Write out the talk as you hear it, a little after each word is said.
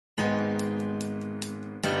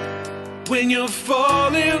when you're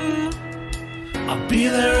falling, I'll be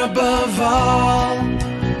there above all.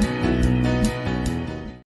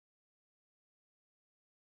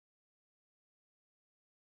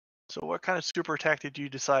 So what kind of super attack did you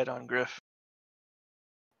decide on, Griff?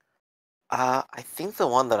 I think the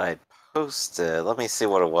one that I posted, let me see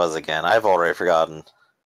what it was again. I've already forgotten. Let's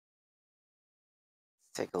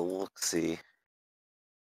take a look-see.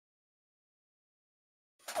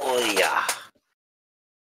 Oh yeah.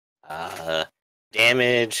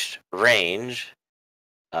 Damage, range,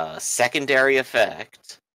 secondary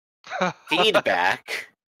effect, feedback,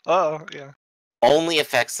 Oh, yeah. only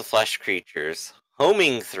affects the flesh creatures,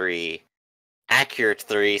 homing 3, accurate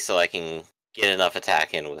 3 so I can get enough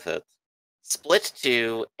attack in with it, split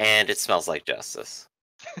 2, and it smells like justice.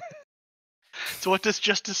 So what does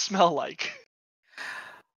justice smell like?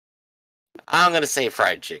 I'm gonna say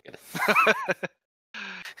fried chicken.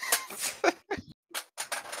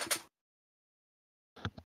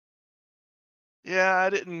 Yeah, I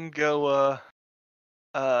didn't go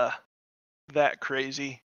that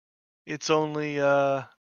crazy. It's only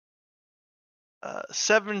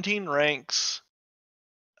 17 ranks,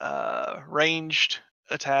 ranged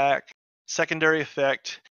attack, secondary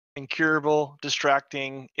effect, incurable,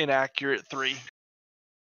 distracting, inaccurate 3.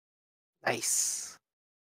 Nice.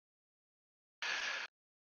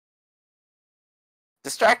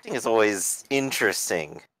 Distracting is always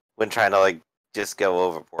interesting when trying to like just go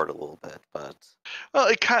overboard a little bit, but Well,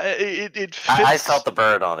 it kind of it fits. I felt the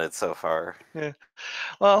burn on it so far. Yeah.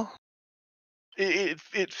 Well, it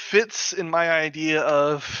fits in my idea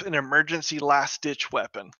of an emergency last ditch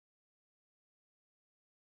weapon.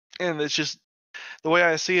 And it's just the way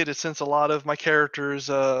I see it is, since a lot of my characters'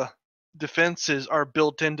 defenses are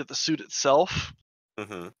built into the suit itself,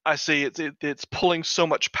 Mm-hmm. I see it's pulling so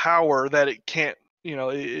much power that it can't.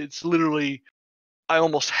 It's literally, I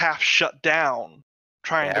almost half shut down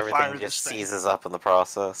trying to fire Everything this just thing. seizes up in the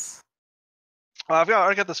process. I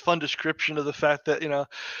got this fun description of the fact that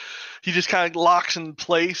he just kind of locks in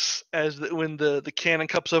place when the cannon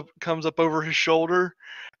comes up over his shoulder,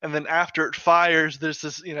 and then after it fires, there's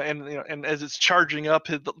this and as it's charging up,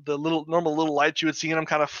 the normal little lights you would see in him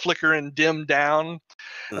kind of flicker and dim down,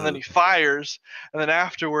 and then he fires, and then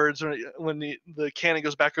afterwards when the cannon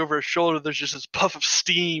goes back over his shoulder, there's just this puff of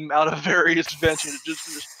steam out of various vents, and it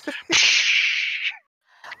just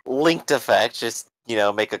Linked effect, just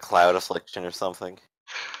make a cloud affliction or something.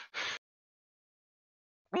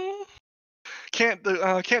 Can't do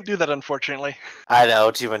that, unfortunately. I know,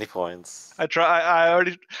 too many points. I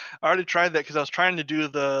already tried that because I was trying to do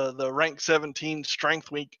the rank 17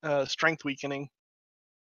 strength weakening.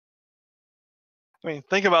 I mean,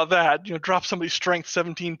 think about that. Drop somebody's strength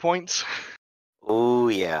 17 points. Oh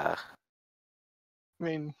yeah. I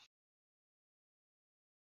mean,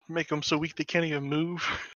 make them so weak they can't even move.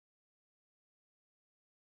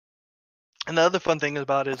 And the other fun thing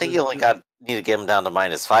about it I is, think you only need to get them down to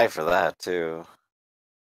 -5 for that too.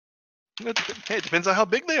 Hey, it depends on how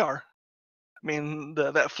big they are. I mean,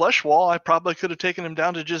 that flesh wall, I probably could have taken him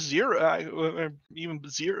down to just 0, or even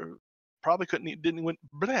 0. Probably didn't win.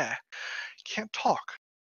 Blah, can't talk.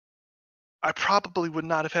 I probably would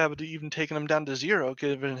not have had to even taken him down to 0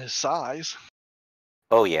 given his size.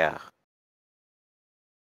 Oh yeah.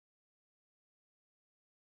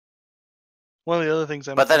 One of the other things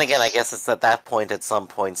But then again, I guess it's at that point, at some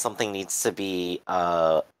point, something needs to be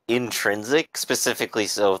intrinsic, specifically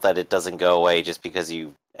so that it doesn't go away just because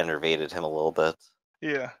you enervated him a little bit.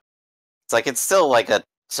 Yeah. It's like, it's still like a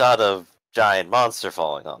shot of giant monster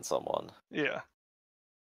falling on someone. Yeah.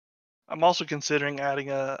 I'm also considering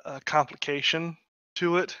adding a complication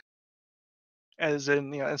to it, as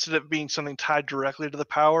in, instead of being something tied directly to the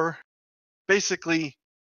power, basically,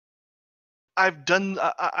 I've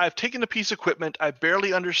taken a piece of equipment I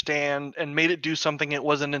barely understand and made it do something it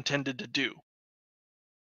wasn't intended to do.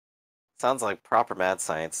 Sounds like proper mad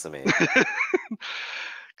science to me.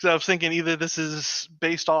 Because I was thinking either this is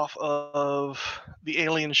based off of the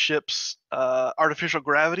alien ship's artificial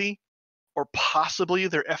gravity, or possibly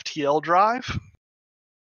their FTL drive.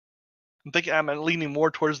 I'm leaning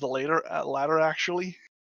more towards the latter, actually.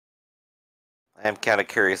 I'm kind of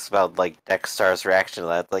curious about, like, Dextar's reaction to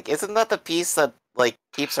that. Like, isn't that the piece that, like,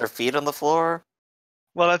 keeps our feet on the floor?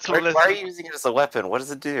 Well, Why are you using it as a weapon? What does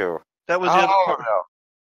it do? That was the other part. No.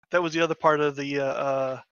 That was the other part of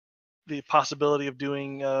the possibility of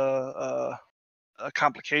doing a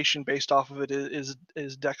complication based off of it is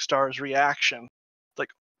Dextar's reaction. Like,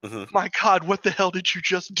 my God, what the hell did you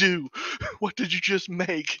just do? What did you just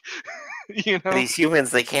make? These humans,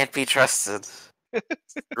 they can't be trusted.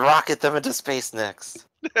 Rocket them into space next.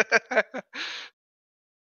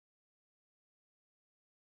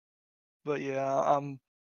 But yeah, I'm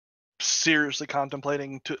seriously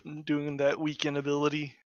contemplating doing that weekend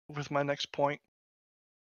ability with my next point.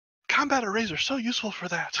 Combat arrays are so useful for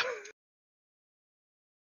that.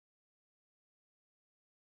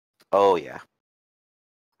 Oh yeah.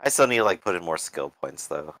 I still need to like put in more skill points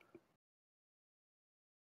though.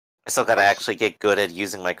 I still gotta actually get good at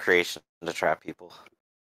using my creation to trap people.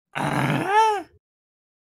 Bum,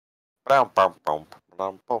 bum, bum, bum,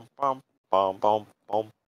 bum, bum, bum, bum, bum.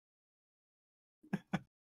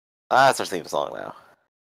 That's our theme song now.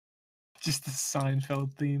 Just the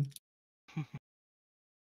Seinfeld theme.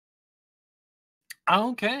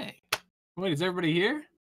 Okay. Wait, is everybody here?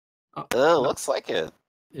 Looks like it.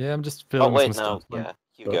 Yeah, I'm just Oh filling wait, some no, stuff. yeah,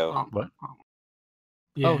 Hugo. What?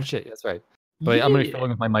 Yeah. Oh shit, that's right. But I'm gonna be filling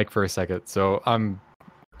with my mic for a second, so I'm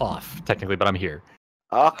off technically, but I'm here.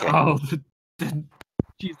 Okay. Oh,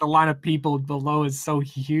 geez, the line of people below is so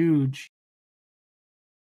huge.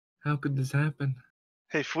 How could this happen?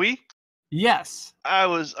 Hey, Fui, Yes. I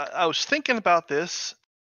was thinking about this.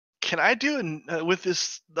 Can I do with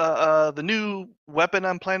this the new weapon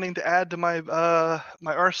I'm planning to add to my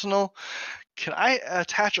my arsenal? Can I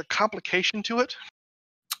attach a complication to it?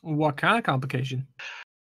 What kind of complication?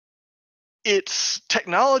 It's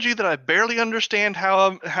technology that I barely understand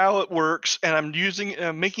how it works, and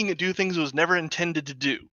I'm making it do things it was never intended to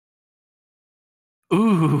do.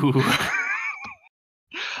 Ooh.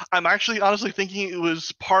 I'm actually honestly thinking it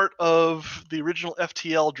was part of the original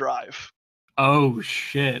FTL drive. Oh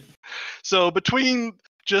shit. So between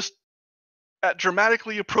just at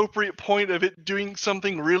dramatically appropriate point of it doing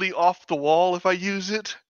something really off the wall if I use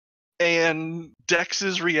it, and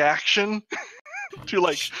Dex's reaction to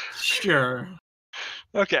like, Sure.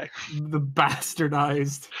 okay, The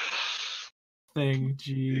bastardized thing.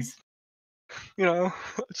 Jeez. you know,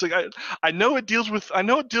 it's like I know it deals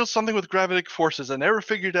something with gravitic forces. I never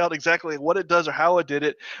figured out exactly what it does or how it did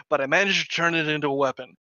it, but I managed to turn it into a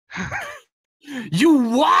weapon. You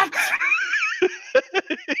what?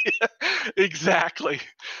 Yeah, exactly.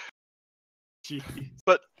 Jeez.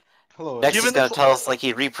 But Hello. Next Given he's the gonna tell us like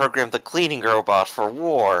he reprogrammed the cleaning robot for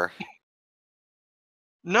war.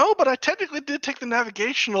 no, but I technically did take the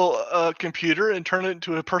navigational computer and turn it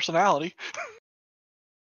into a personality.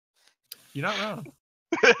 You're not wrong.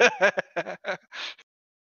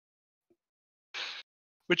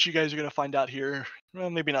 Which you guys are going to find out here. Well,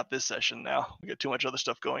 maybe not this session now. We got too much other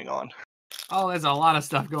stuff going on. Oh, there's a lot of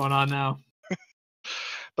stuff going on now.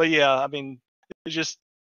 But yeah, I mean, it's just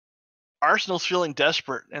Arsenal's feeling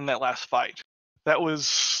desperate in that last fight. That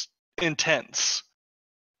was intense.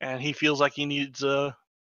 And he feels like he needs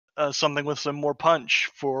something with some more punch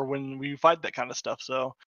for when we fight that kind of stuff.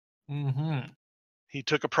 So he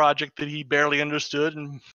took a project that he barely understood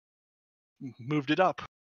and moved it up.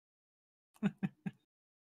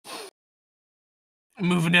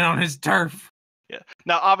 Moving in on his turf. Yeah.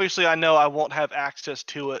 Now, obviously, I know I won't have access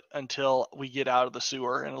to it until we get out of the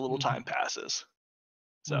sewer and a little Mhm. time passes.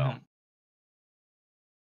 So, Mhm.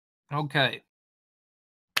 Okay.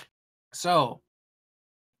 So,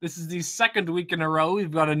 this is the second week in a row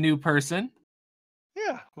we've got a new person.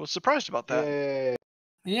 yeah, I was surprised about that. Yay.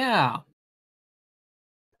 Yeah.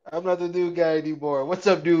 I'm not the new guy anymore. What's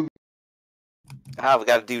up, dude? Ah, we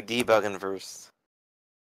gotta do debugging first.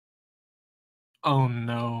 Oh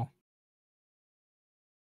no.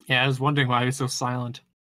 Yeah, I was wondering why he was so silent.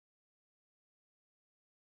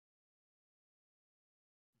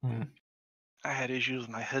 I had issues with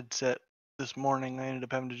my headset this morning. I ended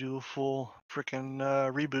up having to do a full freaking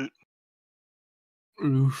reboot,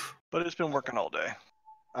 Oof. but it's been working all day.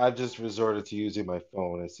 I've just resorted to using my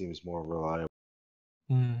phone. It seems more reliable.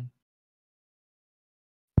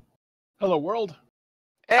 Hello, world.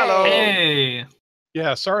 Hello. Hey.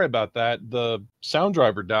 Yeah, sorry about that. The sound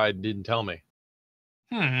driver died and didn't tell me.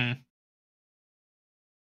 That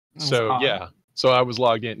was So odd. yeah, so I was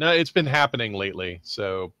logged in. No, it's been happening lately.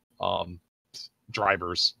 So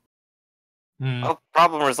drivers. Oh,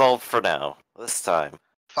 problem resolved for now. This time.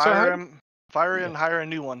 Fire and hire a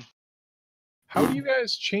new one. How do you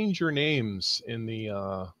guys change your names in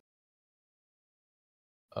the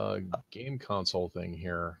game console thing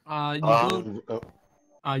here?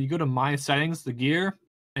 You go to my settings, the gear,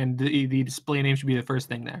 and the display name should be the first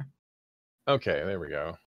thing there. Okay, there we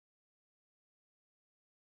go.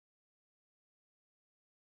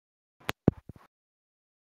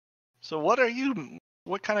 So what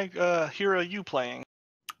kind of hero are you playing?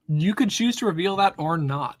 You could choose to reveal that or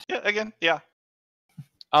not. Yeah, again, yeah.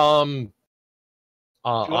 I'm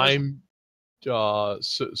I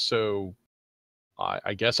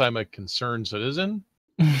guess I'm a concerned citizen.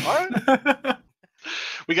 All right.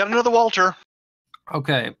 We got another Walter.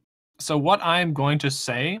 Okay, So what I'm going to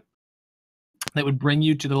say that would bring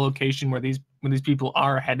you to the location where these people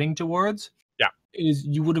are heading towards, is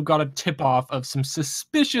you would have got a tip off of some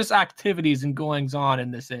suspicious activities and goings on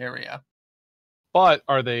in this area. But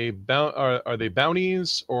are they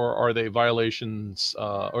bounties, or are they violations?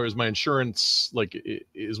 Or is my insurance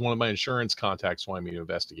is one of my insurance contacts wanting me to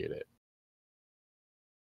investigate it?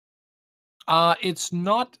 It's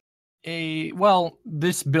not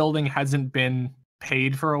this building hasn't been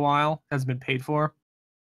paid for a while, hasn't been paid for.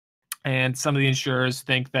 And some of the insurers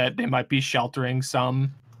think that they might be sheltering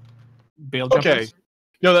some bail jumpers. Okay.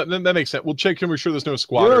 No, that makes sense. We'll check to make sure there's no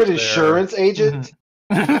squatters You're an there. insurance agent?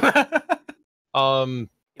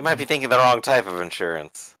 You might be thinking the wrong type of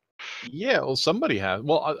insurance. Yeah, well, somebody has.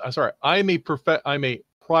 Well, sorry, I'm a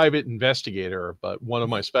private investigator, but one of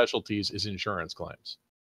my specialties is insurance claims.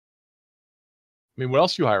 I mean, what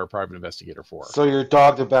else do you hire a private investigator for? So you're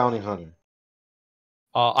dog the bounty hunter.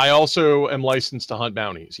 I also am licensed to hunt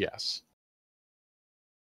bounties. Yes.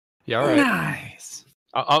 Yeah, all right. Nice.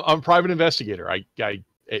 I'm a private investigator.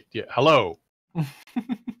 Hello.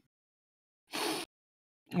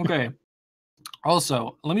 Okay.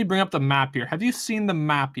 Also, let me bring up the map here. Have you seen the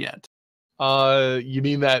map yet? You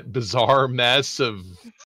mean that bizarre mess of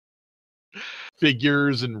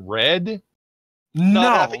figures in red? No.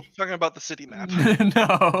 I think you're talking about the city map.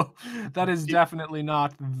 No, that is definitely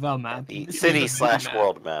not the map. The This is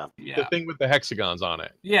city/world map. The Yeah. thing with the hexagons on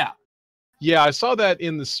it. Yeah. Yeah, I saw that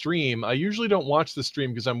in the stream. I usually don't watch the stream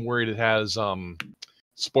because I'm worried it has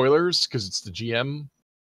spoilers because it's the GM.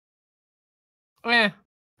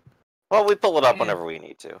 Well, we pull it up whenever we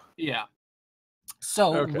need to. Yeah.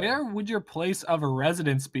 So, Okay. where would your place of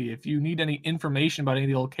residence be? If you need any information about any of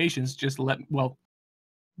the locations, just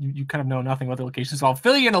you kind of know nothing about the locations, so I'll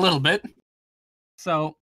fill you in a little bit.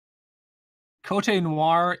 So, Côte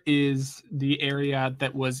Noire is the area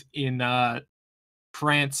that was in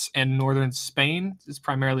France and northern Spain. It's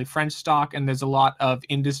primarily French stock, and there's a lot of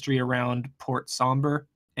industry around Port Sombre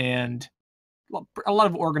and a lot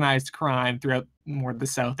of organized crime throughout more the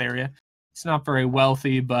south area. It's not very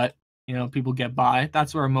wealthy, but people get by.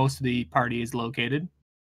 That's where most of the party is located.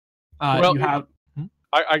 Well, you have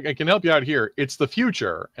I can help you out here. It's the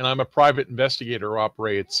future, and I'm a private investigator who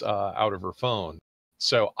operates out of her phone.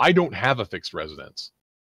 So I don't have a fixed residence.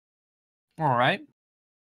 all right.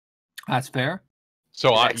 That's fair.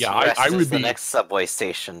 So I Next rest would is the be. next subway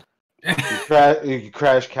station. You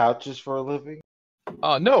crash couches for a living?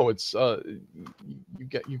 No, it's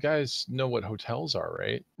you guys know what hotels are,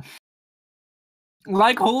 right?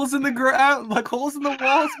 Like holes in the ground, like holes in the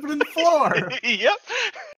walls, but in the floor. Yep.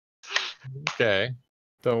 Okay.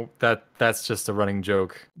 That's just a running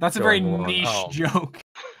joke. That's a very going along. niche Oh. joke.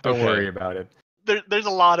 Don't Okay. worry about it. There's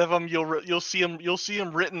a lot of them. You'll see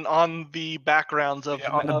them written on the backgrounds of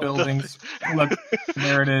On the buildings. Look,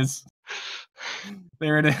 there it is.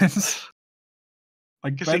 There it is.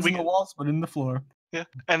 Like You beds see, we in the can- walls, but in the floor. Yeah,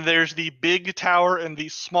 and there's the big tower and the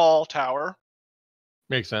small tower.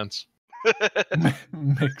 Makes sense.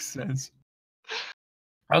 Makes sense.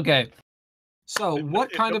 Okay. So,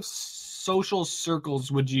 what kind of social circles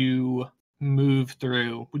would you move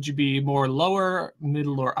through? Would you be more lower,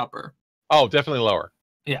 middle, or upper? Oh, definitely lower.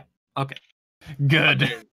 Okay.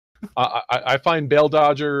 Good. I find bail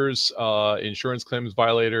dodgers, insurance claims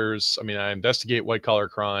violators. I mean, I investigate white collar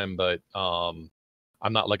crime, but I'm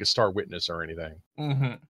not like a star witness or anything.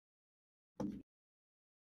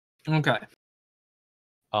 Okay.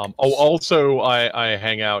 Also, I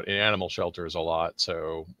hang out in animal shelters a lot,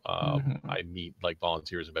 so Mhm. I meet like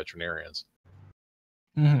volunteers and veterinarians.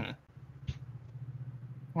 All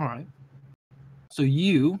right.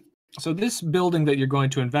 So this building that you're going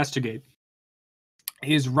to investigate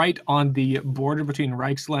is right on the border between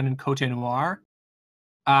Reichsland and Côte Noire.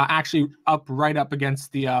 Actually, right up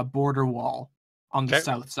against the border wall on the Okay.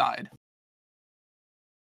 south side.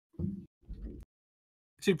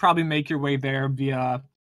 So you'd probably make your way there via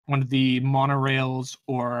one of the monorails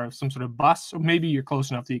or some sort of bus, or maybe you're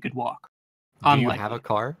close enough that you could walk. Do you Unlikely. have a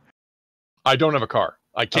car? I don't have a car.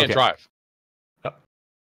 I can't Okay. drive.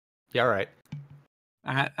 Yeah, all right.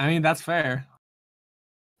 I mean, that's fair.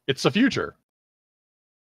 It's the future.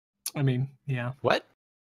 I mean, yeah. What?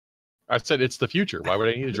 I said it's the future. Why would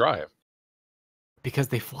I need to drive? Because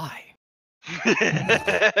they fly.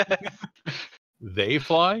 They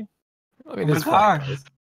fly? I mean, With there's flying cars. cars.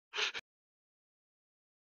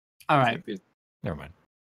 All right. Never mind.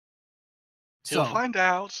 You'll So, find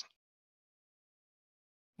out.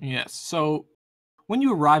 yes. So, when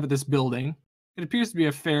you arrive at this building, it appears to be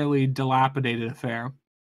a fairly dilapidated affair.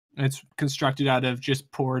 It's constructed out of just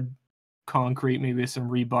poured concrete, maybe some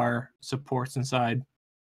rebar supports inside.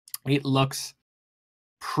 It looks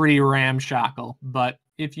pretty ramshackle, but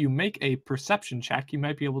if you make a perception check, you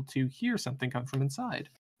might be able to hear something come from inside.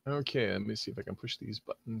 Okay, let me see if I can push these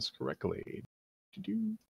buttons correctly.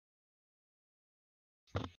 Do-do.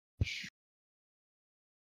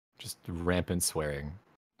 Just rampant swearing.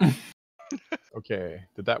 Okay,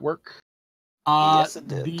 did that work? Yes, it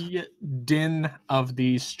did. The din of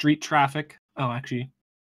the street traffic. Oh, actually,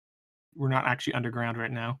 we're not actually underground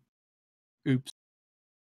right now. Oops.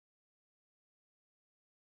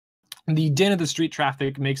 The din of the street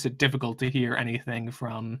traffic makes it difficult to hear anything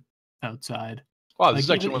from outside. Wow, this is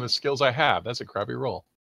Like, actually one of the skills I have. That's a crappy roll.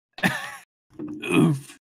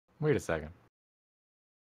 Oof. Wait a second.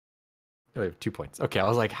 Oh, I have 2 points. Okay, I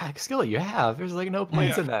was like, "Heck, skill you have? There's like no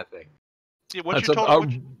points in that thing." Yeah, what's That's your a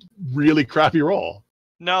total? really crappy roll.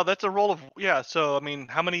 No, that's a roll of So I mean,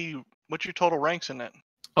 what's your total ranks in it?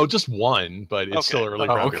 Oh, just one, but it's still a really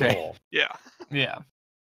Oh, crappy okay. roll. Yeah. Yeah.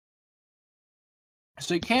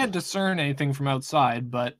 So you can't discern anything from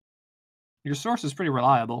outside, but your source is pretty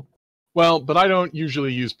reliable. Well, but I don't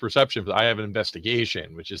usually use perception. I have an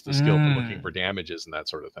investigation, which is the skill for looking for damages and that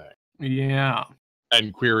sort of thing. Yeah.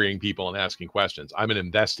 And querying people and asking questions. I'm an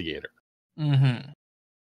investigator. Mm-hmm.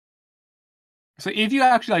 So if you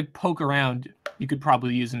actually like poke around, you could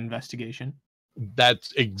probably use an investigation.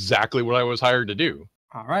 That's exactly what I was hired to do.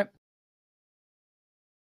 All right.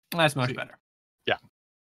 That's much better. Yeah.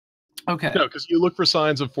 Okay. No, because you look for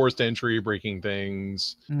signs of forced entry, breaking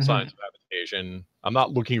things, Mhm. signs of habitation. I'm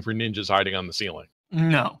not looking for ninjas hiding on the ceiling.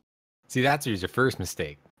 No. See, that's your first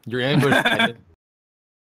mistake. Your ambush.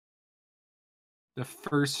 The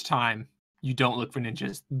first time you don't look for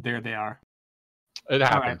ninjas, there they are. It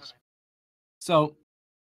happens. So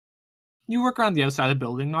you work around the outside of the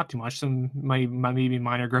building, not too much. Some maybe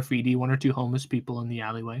minor graffiti, 1 or 2 homeless people in the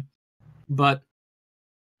alleyway. But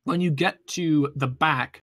when you get to the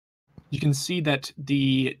back, you can see that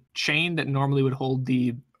the chain that normally would hold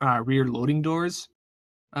the rear loading doors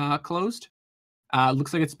closed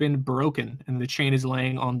looks like it's been broken, and the chain is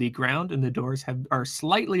laying on the ground, and the doors are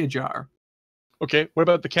slightly ajar. Okay, what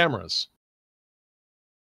about the cameras?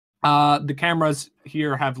 The cameras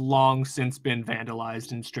here have long since been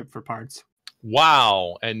vandalized and stripped for parts.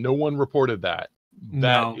 Wow, and no one reported that. That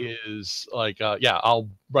No. is like, yeah, I'll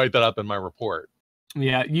write that up in my report.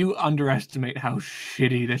 Yeah, you underestimate how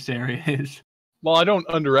shitty this area is. Well, I don't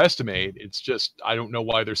underestimate. It's just I don't know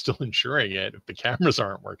why they're still insuring it if the cameras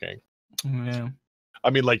aren't working. Yeah. I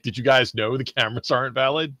mean, like, did you guys know the cameras aren't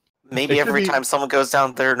valid? Maybe It could every be- time someone goes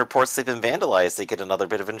down there and reports they've been vandalized, they get another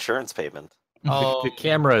bit of insurance payment. The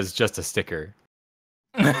camera is just a sticker.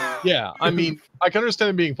 Yeah, I mean, I can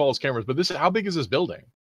understand it being false cameras, but how big is this building?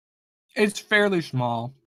 It's fairly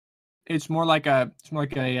small. It's more like a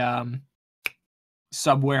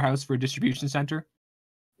sub warehouse for a distribution center.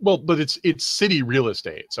 Well, but it's city real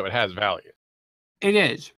estate, so it has value. It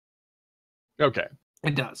is. Okay.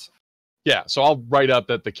 It does. Yeah, so I'll write up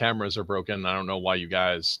that the cameras are broken. I don't know why you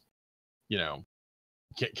guys,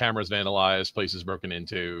 cameras vandalized, places broken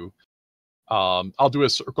into. I'll do a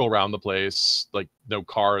circle around the place, like no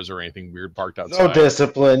cars or anything weird parked outside. No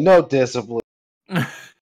discipline. No discipline.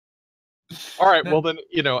 All right, well then,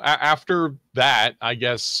 after that, I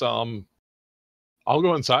guess I'll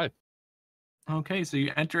go inside. Okay, so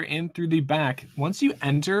you enter in through the back. Once you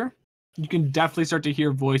enter, you can definitely start to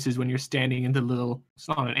hear voices when you're standing in the little, it's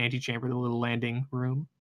not an antechamber, the little landing room.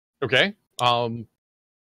 Okay.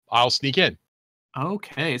 I'll sneak in.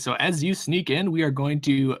 Okay, so as you sneak in, we are going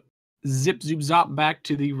to zip, zoop, zop back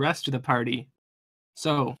to the rest of the party.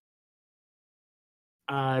 So,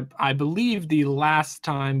 I believe the last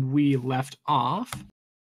time we left off,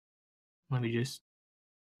 let me just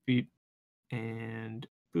beep and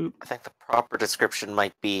boop. I think the proper description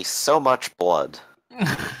might be so much blood.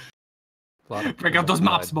 Break out those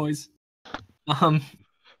mops, boys.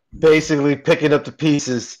 Basically picking up the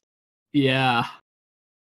pieces. Yeah.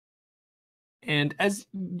 And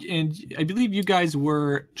I believe you guys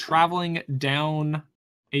were traveling down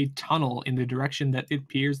a tunnel in the direction that it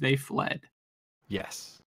appears they fled.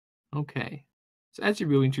 Yes. Okay. So as you're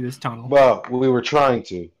moving through this tunnel. Well, we were trying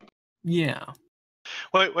to. Yeah.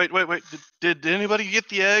 Wait. Did anybody get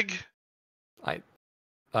the egg?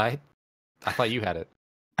 I thought you had it.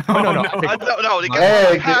 Oh, no. no. No.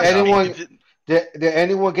 Hey, did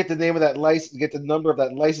anyone get the name of that license? Get the number of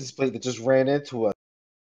that license plate that just ran into us?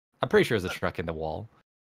 I'm pretty sure there's a truck in the wall.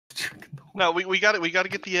 No, we got it. We got to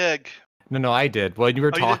get the egg. No, I did. When you were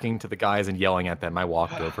Oh, you did? talking to the guys and yelling at them, I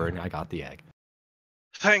walked over and I got the egg.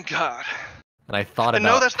 Thank God. And I thought And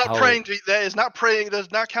about no, that's not how... praying to you. That is not praying.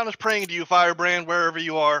 Does not count as praying to you, Firebrand, wherever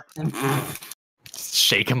you are.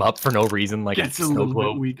 shake him up for no reason, like Gets a a snow little bit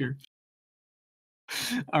globe. weaker.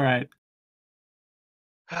 All right.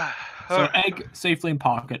 So egg safely in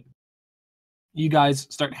pocket. You guys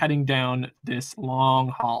start heading down this long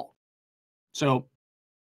hall. So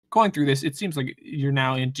going through this, it seems like you're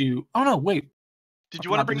now into. Oh no, wait. Did you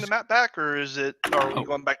want to bring the map back, or are we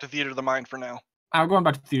going back to Theater of the Mind for now? I'm going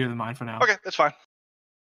back to Theater of the Mind for now. Okay, that's fine.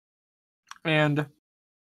 And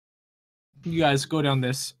you guys go down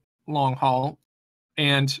this long hall,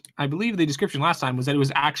 and I believe the description last time was that it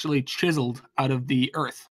was actually chiseled out of the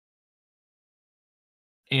earth.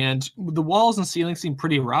 And the walls and ceiling seem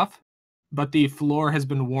pretty rough, but the floor has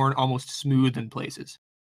been worn almost smooth in places.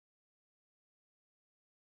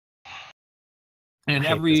 And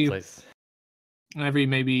I hate this place. every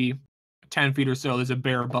maybe 10 feet or so, there's a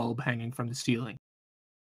bare bulb hanging from the ceiling.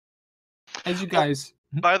 As you guys...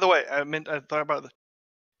 By the way, I thought about this.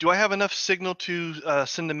 Do I have enough signal to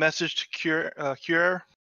send a message to Cure?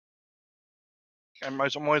 I'm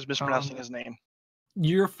always mispronouncing his name.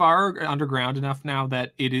 You're far underground enough now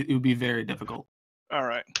that it would be very difficult. All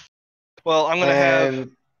right. Well, I'm gonna have.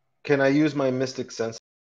 Can I use my mystic sense?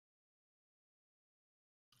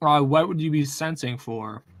 What would you be sensing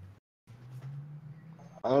for?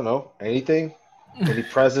 I don't know. Anything? Any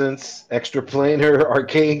presence? Extraplanar,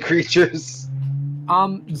 arcane creatures?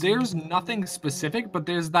 There's nothing specific, but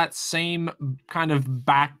there's that same kind of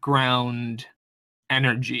background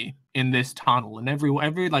energy in this tunnel, and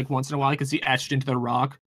every like once in a while, I can see etched into the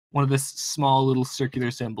rock one of the small little circular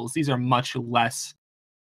symbols. These are much less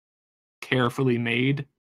carefully made.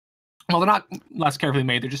 Well, they're not less carefully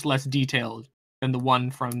made; they're just less detailed than the one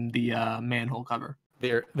from the manhole cover.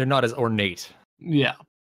 They're not as ornate. Yeah.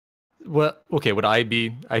 Well, okay. Would I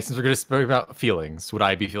be? Since we're gonna speak about feelings, would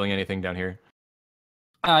I be feeling anything down here?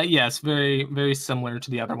 Yes, very very similar to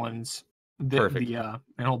the other ones. Perfect. The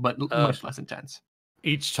manhole, but much less intense.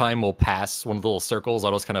 Each time we'll pass one of the little circles,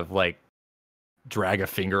 I'll just kind of like drag a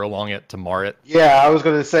finger along it to mar it. Yeah, I was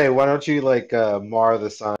gonna say, why don't you like mar the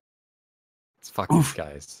sign? It's fuck these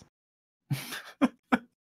guys. What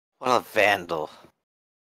a vandal.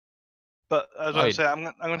 But I was gonna say,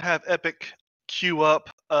 I'm gonna have Epic queue up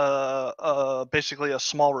basically a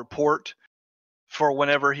small report for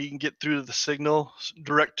whenever he can get through to the signal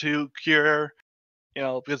direct to Cure. You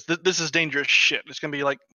know, because this is dangerous shit. It's gonna be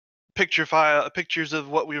like pictures of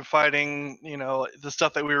what we were fighting. You know, the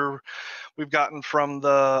stuff that we've gotten from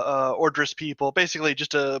the Ordris people. Basically,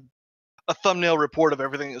 just a thumbnail report of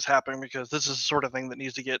everything that's happening, because this is the sort of thing that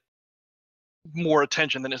needs to get more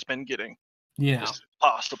attention than it's been getting. Yeah. It's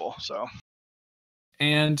possible. So.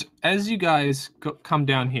 And as you guys come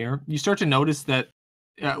down here, you start to notice that,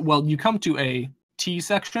 you come to a T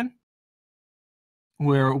section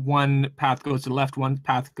where one path goes to the left, one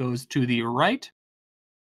path goes to the right.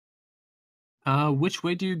 Which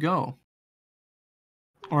way do you go?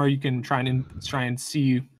 Or you can try and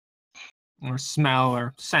see or smell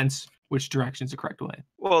or sense which direction is the correct way.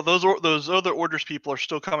 Well, those other Orders people are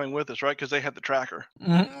still coming with us, right? Because they had the tracker.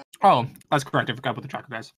 Mm-hmm. Oh, that's correct. I forgot about the tracker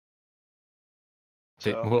guys.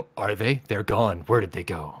 Well, are they? They're gone. Where did they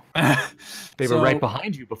go? They were right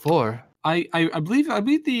behind you before. I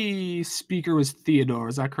believe the speaker was Theodore.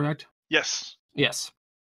 Is that correct? Yes. Yes.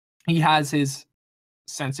 He has his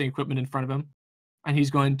sensing equipment in front of him, and he's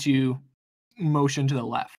going to motion to the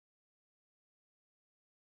left.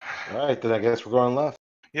 All right, then I guess we're going left.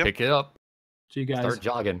 Yep. Pick it up. So you guys Start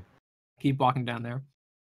jogging. keep walking down there,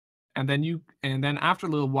 and then after a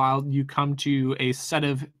little while, you come to a set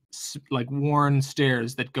of like worn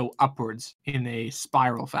stairs that go upwards in a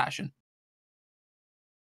spiral fashion.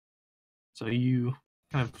 So you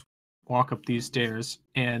kind of walk up these stairs,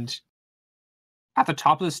 and at the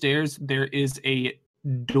top of the stairs there is a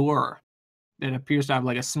door that appears to have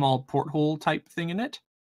like a small porthole type thing in it,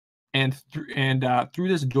 and through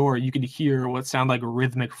this door you can hear what sound like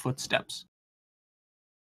rhythmic footsteps.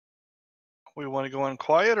 We want to go in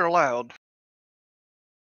quiet or loud?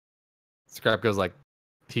 Scrap goes like,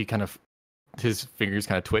 his fingers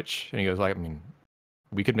kind of twitch, and he goes like, I mean,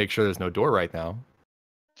 we could make sure there's no door right now.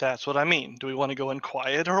 That's what I mean. Do we want to go in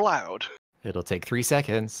quiet or loud? It'll take 3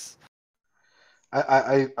 seconds.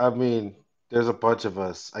 I mean, there's a bunch of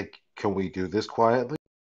us. Can we do this quietly?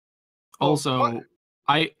 Also,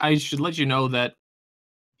 I should let you know that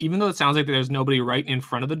even though it sounds like there's nobody right in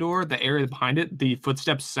front of the door, the area behind it, the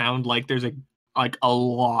footsteps sound like there's a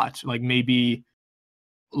lot, like maybe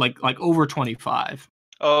like over 25.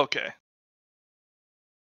 Oh, okay.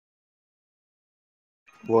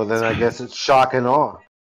 Well, then I guess it's shock and awe.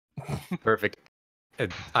 Perfect.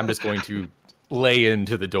 And I'm just going to lay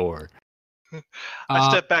into the door. I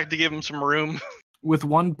step back to give him some room. With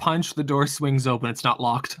one punch, the door swings open. It's not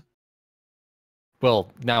locked.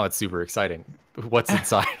 Well, now it's super exciting. What's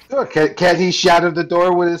inside? Sure, can he shatter the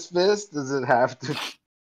door with his fist? Does it have to?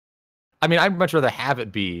 I mean, I'd much rather have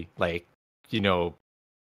it be like,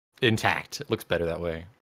 intact. It looks better that way.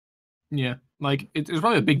 Yeah, like there's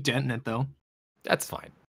probably a big dent in it though. That's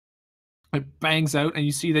fine. It bangs out, and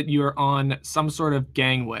you see that you are on some sort of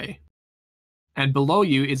gangway, and below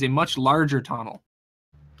you is a much larger tunnel.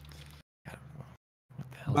 What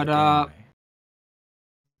the hell's But, a gangway?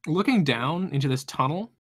 Looking down into this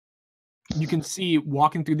tunnel, you can see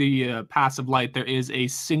walking through the passive light, there is a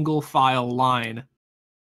single file line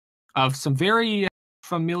of some very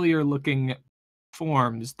familiar looking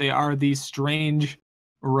forms. They are these strange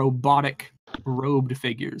robotic robed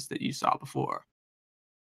figures that you saw before.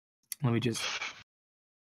 Let me just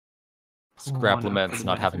Scrap one up laments for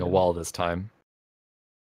not the having a benefit of- wall this time.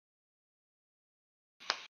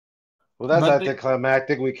 Well, that's But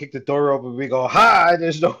anticlimactic. We kick the door open. We go, hi.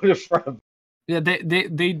 There's no one in front. Yeah,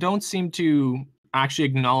 they don't seem to actually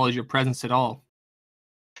acknowledge your presence at all.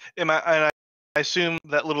 And I assume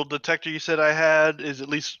that little detector you said I had is at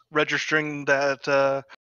least registering that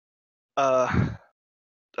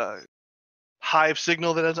hive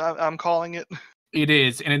signal that I'm calling it. It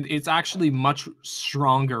is, and it's actually much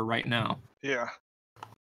stronger right now. Yeah.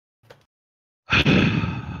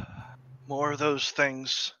 More of those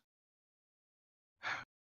things.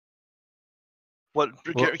 Well-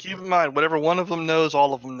 Keep in mind, whatever one of them knows,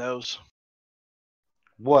 all of them knows.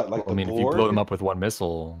 What, like Well, I mean, the if you blow Borg? them up with one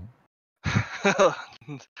missile,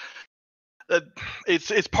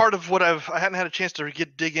 It's part of what I hadn't had a chance to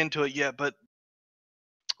dig into it yet, but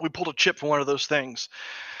we pulled a chip from one of those things,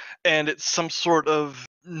 and it's some sort of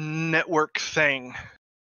network thing.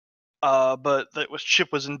 But chip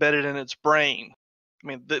was embedded in its brain. I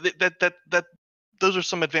mean, that those are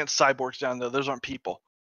some advanced cyborgs down there. Those aren't people.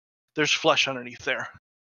 There's flesh underneath there,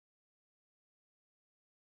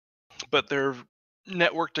 but they're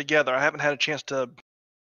networked together. I haven't had a chance to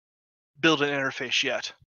build an interface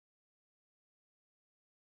yet.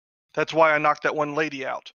 That's why I knocked that one lady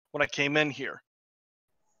out when I came in here.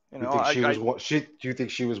 You know, Do you think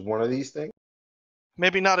she was one of these things?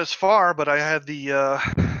 maybe not as far, but I had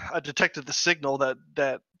I detected the signal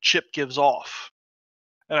that chip gives off,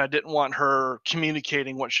 and I didn't want her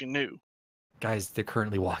communicating what she knew. guys, they're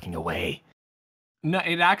currently walking away. No,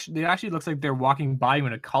 it actually looks like they're walking by you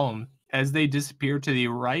in a column. As they disappear to the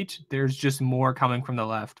right, there's just more coming from the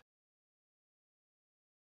left.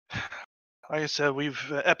 Like I said,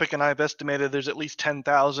 Epic and I have estimated there's at least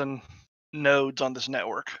 10,000 nodes on this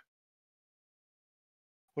network,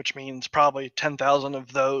 which means probably 10,000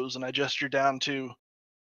 of those, and I just you're down to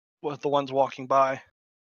the ones walking by.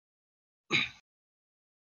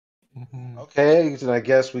 Okay, then I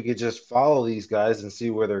guess we could just follow these guys and see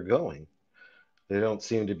where they're going. They don't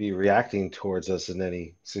seem to be reacting towards us in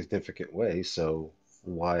any significant way, so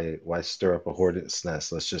why stir up a hornet's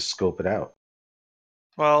nest? Let's just scope it out.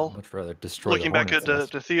 Well, I'd much rather destroy looking the back at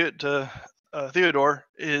hornet's nest. Theodore,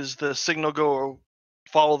 is the signal go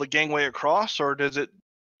follow the gangway across, or does it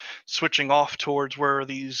switching off towards where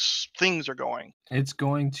these things are going? It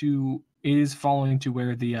is following to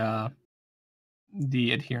where the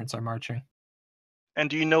adherents are marching. And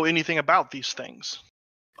do you know anything about these things?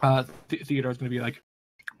 Theodore's going to be like,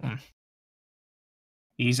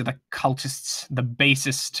 these are the cultists, the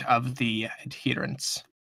basest of the adherents.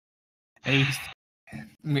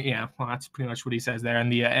 Yeah, well, that's pretty much what he says there.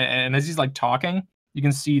 And as he's like talking, you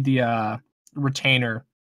can see the retainer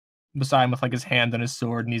beside him with like his hand on his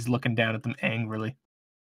sword, and he's looking down at them angrily.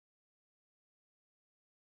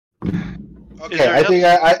 Okay, I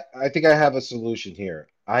think I have a solution here.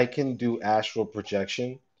 I can do astral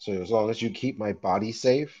projection, so as long as you keep my body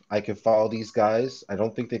safe, I can follow these guys. I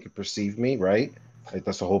don't think they can perceive me, right? Like,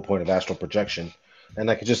 that's the whole point of astral projection. And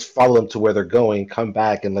I can just follow them to where they're going, come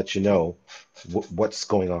back, and let you know what's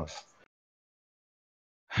going on.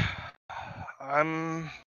 I'm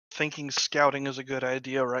thinking scouting is a good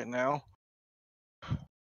idea right now.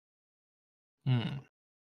 And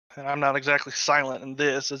I'm not exactly silent in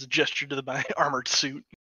this as a gesture to my armored suit.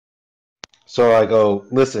 So I go,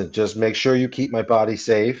 listen, just make sure you keep my body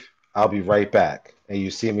safe. I'll be right back. And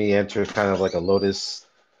you see me enter kind of like a lotus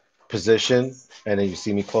position, and then you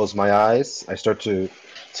see me close my eyes. I start to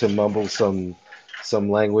mumble some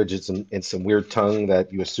language in some weird tongue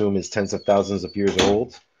that you assume is tens of thousands of years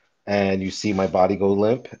old, and you see my body go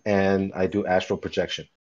limp, and I do astral projection.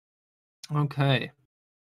 Okay.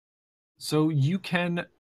 So you can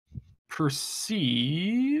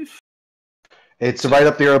perceive. It's right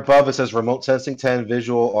up there above. It says remote sensing 10,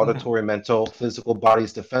 visual, auditory, mental, physical,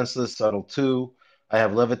 body's defenseless, subtle 2, I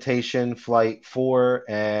have levitation, flight 4,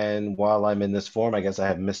 and while I'm in this form, I guess I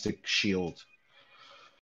have mystic shield.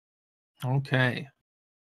 Okay.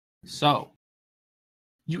 So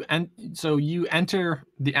you enter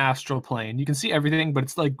the astral plane. You can see everything, but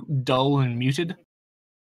it's like dull and muted.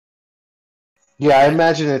 Yeah, I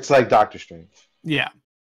imagine it's like Doctor Strange. Yeah.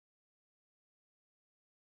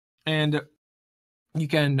 And you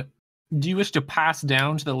can. Do you wish to pass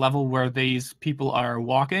down to the level where these people are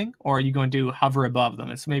walking, or are you going to hover above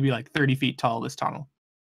them? It's maybe like 30 feet tall, this tunnel.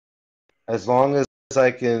 As long as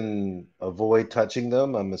I can avoid touching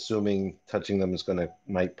them, I'm assuming touching them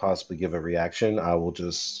might possibly give a reaction. I will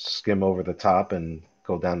just skim over the top and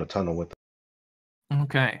go down the tunnel with them.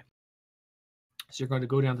 Okay. So you're going to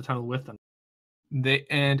go down the tunnel with them.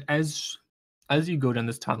 As you go down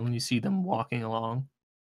this tunnel and you see them walking along,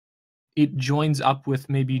 it joins up with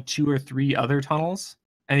maybe 2 or 3 other tunnels,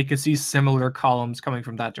 and you can see similar columns coming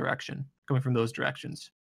from that direction, coming from those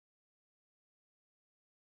directions.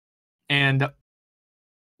 And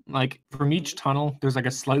like from each tunnel, there's like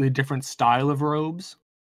a slightly different style of robes.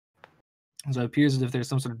 So it appears as if there's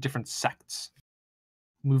some sort of different sects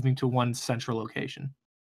moving to one central location.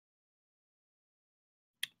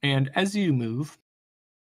 And as you move,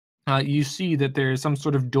 you see that there's some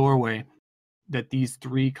sort of doorway that these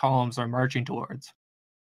 3 columns are marching towards.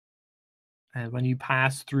 And when you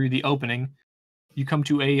pass through the opening, you come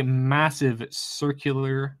to a massive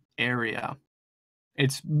circular area.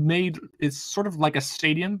 It's sort of like a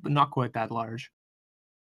stadium, but not quite that large.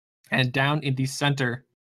 And down in the center,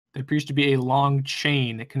 there appears to be a long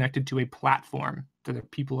chain connected to a platform that the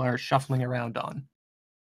people are shuffling around on.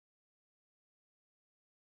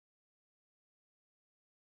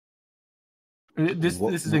 This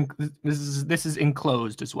is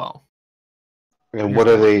enclosed as well. And what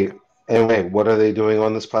are they? And wait, what are they doing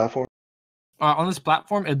on this platform? On this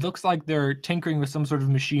platform, it looks like they're tinkering with some sort of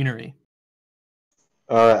machinery.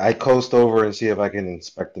 I coast over and see if I can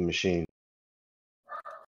inspect the machine.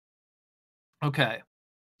 Okay,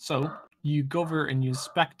 so you go over and you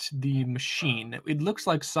inspect the machine. It looks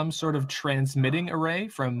like some sort of transmitting array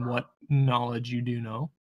from what knowledge you do know.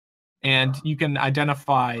 And you can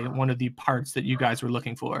identify one of the parts that you guys were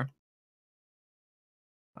looking for.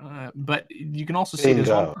 But you can also see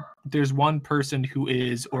there's one person who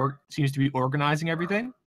seems to be organizing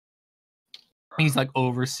everything. He's like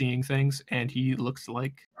overseeing things, and he looks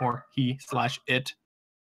like, or he/it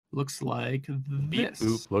looks like this.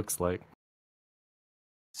 Oop, looks like.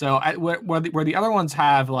 So where the other ones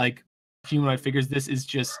have like humanoid figures, this is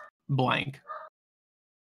just blank.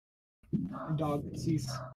 Dog cease.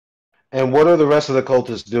 And what are the rest of the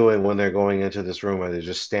cultists doing when they're going into this room? Are they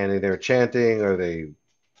just standing there chanting? Are they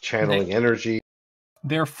channeling energy?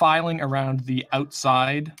 They're filing around the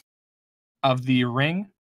outside of the ring,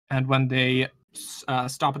 and when they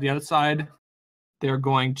stop at the outside, they're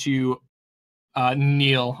going to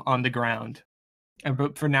kneel on the ground.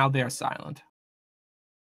 But for now, they are silent.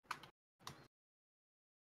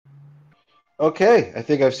 Okay, I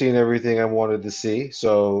think I've seen everything I wanted to see.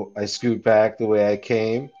 So I scoot back the way I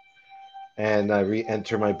came, and I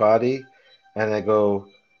re-enter my body, and I go,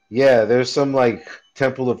 yeah, there's some like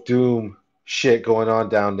Temple of Doom shit going on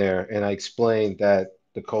down there. And I explained that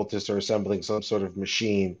the cultists are assembling some sort of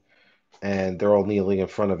machine, and they're all kneeling in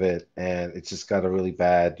front of it, and it's just got a really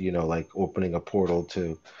bad, like opening a portal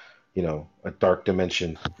to, a dark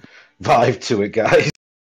dimension vibe to it, guys.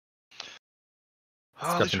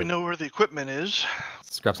 Well, at least we know where the equipment is.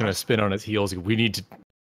 Scrap's gonna spin on his heels. We need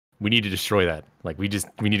to destroy that. Like we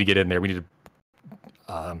need to get in there. We need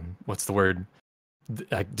to what's the word?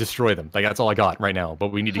 Destroy them. Like that's all I got right now.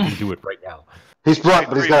 But we need to do it right now. He's blunt,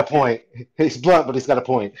 but he's got a point. He's blunt, but he's got a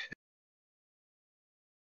point.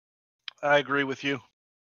 I agree with you.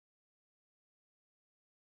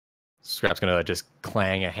 Scrap's gonna just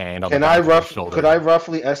clang a hand on Can the I back of his shoulder. Could I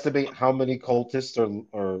roughly estimate how many cultists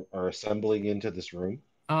are assembling into this room?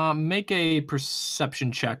 Make a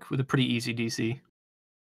perception check with a pretty easy DC.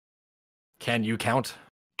 Can you count?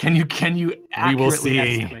 Can you accurately We will see.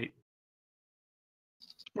 estimate?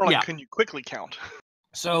 More like, can you quickly count?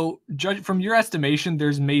 So, judge from your estimation,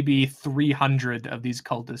 there's maybe 300 of these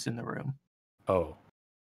cultists in the room. Oh.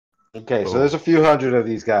 Okay, so there's a few hundred of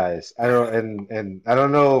these guys. I don't and I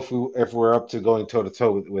don't know if we're up to going toe to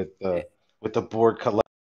toe with the board collect.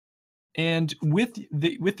 And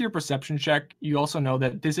with your perception check, you also know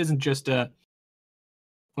that this isn't just a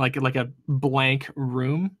blank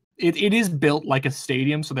room. It is built like a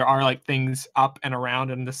stadium, so there are like things up and around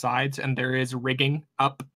and the sides, and there is rigging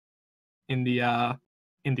up in the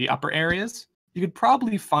upper areas. You could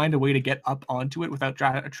probably find a way to get up onto it without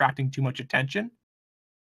attracting too much attention.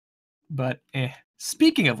 But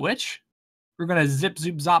Speaking of which, we're gonna zip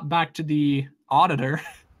zoop zop back to the auditor.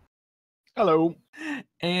 Hello.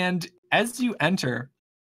 And as you enter,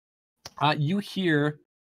 you hear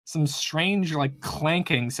some strange, like,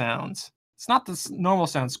 clanking sounds. It's not the normal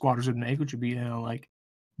sound squatters would make, which would be, like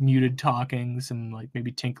muted talking, some like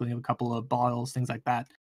maybe tinkling of a couple of bottles, things like that.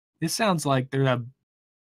 This sounds like there are a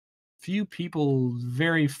few people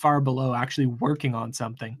very far below actually working on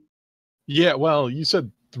something. Yeah, well, you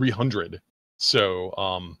said 300. So,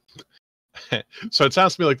 so it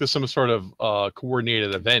sounds to me like there's some sort of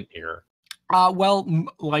coordinated event here. Well,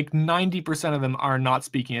 like 90% of them are not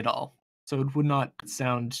speaking at all, so it would not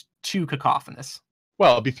sound too cacophonous.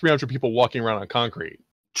 Well, it'd be 300 people walking around on concrete.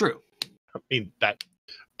 True. I mean that,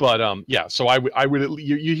 but yeah. So I would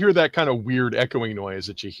you hear that kind of weird echoing noise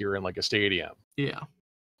that you hear in like a stadium. Yeah.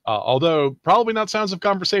 Although probably not sounds of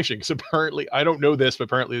conversation, because apparently I don't know this, but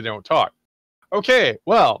apparently they don't talk. Okay,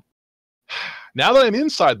 well, now that I'm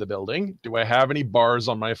inside the building, do I have any bars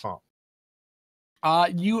on my phone?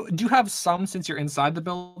 You do have some since you're inside the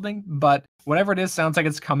building, but whatever it is sounds like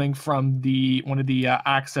it's coming from one of the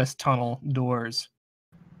access tunnel doors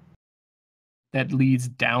that leads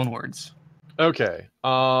downwards. Okay.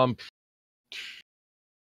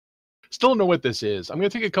 Still don't know what this is. I'm gonna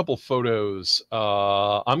take a couple photos.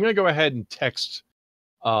 I'm gonna go ahead and text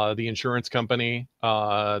the insurance company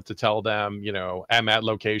to tell them, I'm at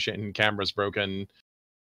location, camera's broken.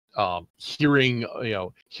 Hearing,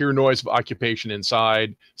 hear noise of occupation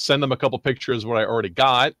inside. Send them a couple pictures of what I already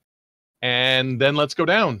got, and then let's go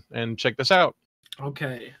down and check this out.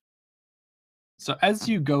 Okay. So as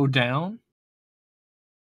you go down,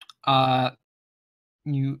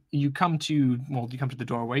 you come to the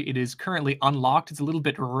doorway. It is currently unlocked. It's a little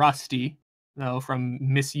bit rusty, though, from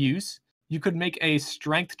misuse. You could make a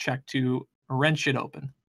strength check to wrench it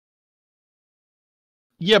open.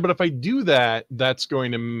 Yeah, but if I do that, that's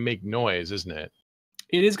going to make noise, isn't it?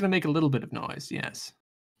 It is going to make a little bit of noise, yes.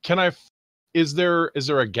 Can I? Is there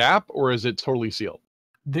a gap, or is it totally sealed?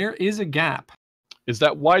 There is a gap. Is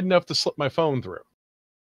that wide enough to slip my phone through?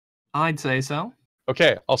 I'd say so.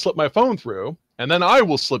 Okay, I'll slip my phone through, and then I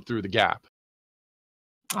will slip through the gap.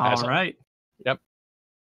 All right. Yep.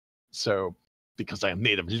 So, because I am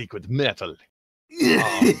made of liquid metal.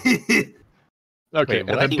 Okay, Wait,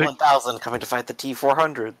 91,000 coming to fight the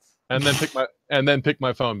T-400s. and then pick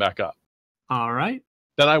my phone back up. All right.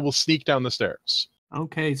 Then I will sneak down the stairs.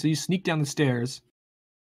 Okay, so you sneak down the stairs,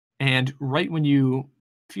 and right when you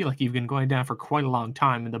feel like you've been going down for quite a long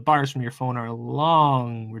time, and the bars from your phone are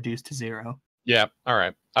long reduced to 0. Yeah, all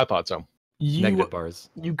right. I thought so. Negative bars.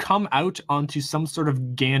 You come out onto some sort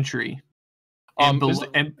of gantry.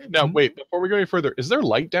 Wait, before we go any further, is there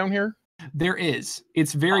light down here? There is.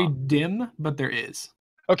 It's very dim, but there is.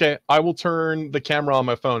 Okay, I will turn the camera on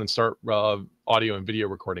my phone and start audio and video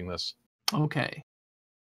recording this. Okay.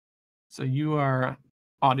 So you are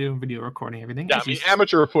audio and video recording everything. Yeah, I mean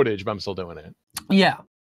amateur footage, but I'm still doing it. Yeah.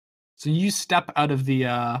 So you step out of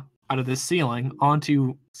the ceiling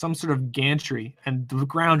onto some sort of gantry, and the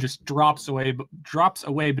ground just drops away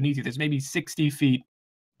beneath you. There's maybe 60 feet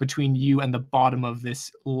between you and the bottom of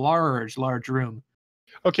this large room.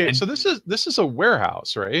 Okay, and so this is a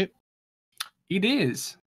warehouse, right? It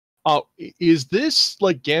is. Is this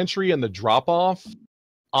like gantry and the drop off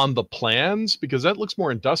on the plans? Because that looks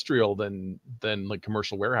more industrial than like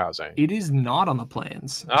commercial warehousing. It is not on the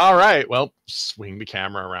plans. All right, well, swing the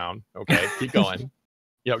camera around. Okay, keep going.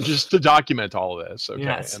 Just to document all of this. Okay,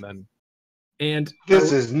 yes. and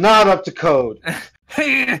This is not up to code.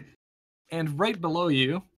 And right below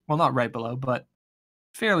you, well, not right below, but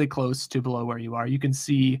fairly close to below where you are, you can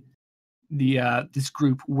see this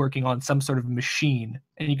group working on some sort of machine,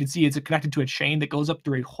 and you can see it's connected to a chain that goes up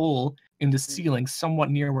through a hole in the ceiling somewhat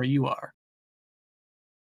near where you are.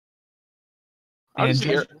 How does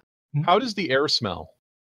the air smell?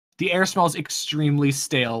 The air smells extremely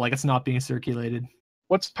stale, like it's not being circulated.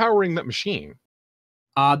 What's powering that machine?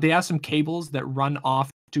 They have some cables that run off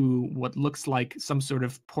to what looks like some sort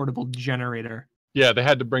of portable generator. Yeah, they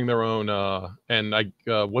had to bring their own.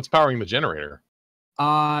 What's powering the generator?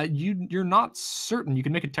 You're not certain. You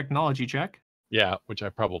can make a technology check. Yeah, which I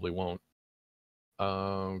probably won't.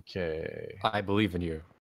 Okay. I believe in you.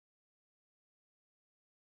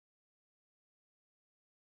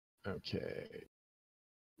 Okay.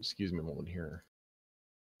 Excuse me a moment here.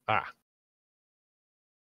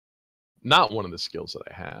 Not one of the skills that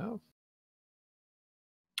I have.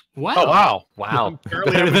 Wow. Oh, wow. Wow.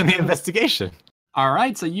 Better than the investigation. All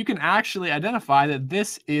right, so you can actually identify that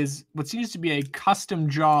this is what seems to be a custom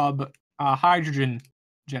job hydrogen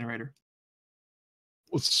generator.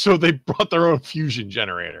 So they brought their own fusion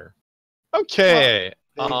generator. Okay.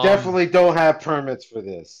 They definitely don't have permits for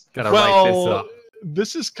this. Gotta write this Well, up.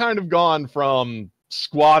 this has kind of gone from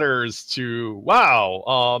squatters to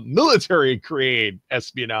wow, military grade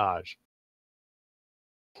espionage.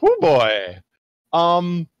 Oh boy.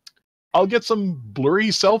 I'll get some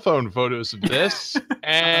blurry cell phone photos of this,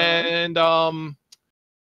 and now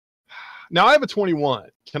I have a 21.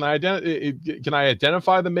 Can I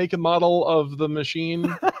identify the make and model of the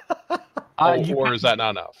machine, or is that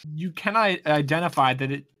not enough? You can identify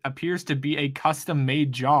that it appears to be a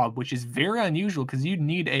custom-made job, which is very unusual because you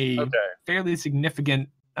need a fairly significant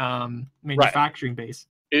manufacturing base.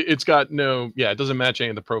 It's got no, it doesn't match any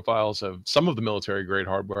of the profiles of some of the military grade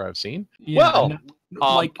hardware I've seen. Yeah, Well,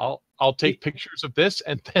 like I'll take pictures of this,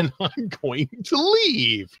 and then I'm going to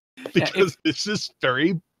leave because this is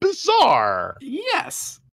very bizarre.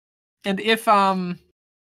 Yes, and if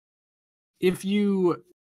you,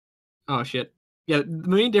 oh shit, yeah, the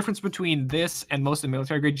main difference between this and most of the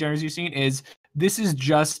military grade generators you've seen is this is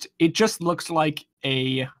it just looks like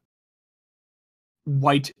a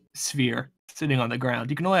white sphere sitting on the ground.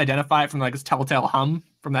 You can only identify it from like its telltale hum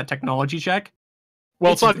from that technology check.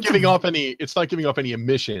 Well, it's not giving off any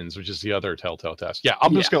emissions, which is the other telltale test. Yeah,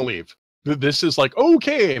 I'm just gonna leave. This is like,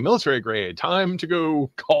 okay, military grade, time to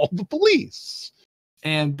go call the police.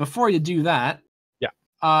 And before you do that,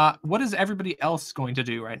 what is everybody else going to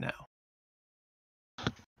do right now?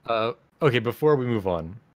 Okay, before we move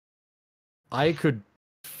on, I could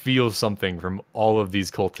feel something from all of these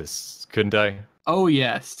cultists, couldn't I? Oh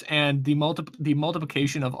yes, and the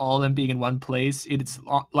multiplication of all of them being in one place, it's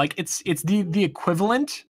like it's the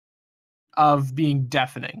equivalent of being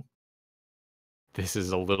deafening. This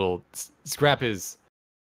is a little Scrap is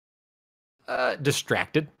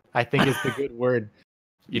distracted, I think is the good word.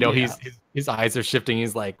 You know, his eyes are shifting.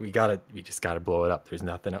 He's like, we just gotta blow it up. There's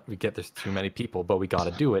nothing there's too many people, but we gotta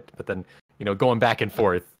do it. But then, going back and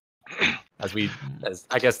forth as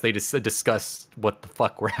I guess they just discuss what the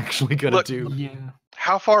fuck we're actually gonna do. Yeah.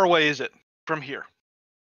 How far away is it from here?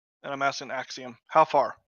 And I'm asking Axiom, how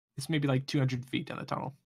far? It's maybe like 200 feet down the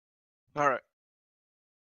tunnel. All right.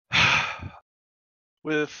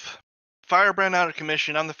 With Firebrand out of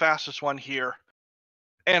commission, I'm the fastest one here.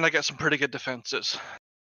 And I got some pretty good defenses.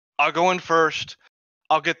 I'll go in first.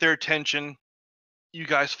 I'll get their attention. You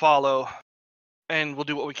guys follow. And we'll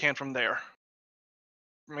do what we can from there.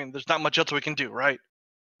 I mean, there's not much else we can do, right?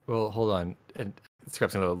 Well, hold on. And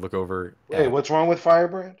Scrap's gonna look over. Wait, what's wrong with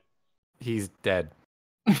Firebrand? He's dead.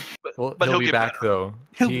 But he'll be get back better. though.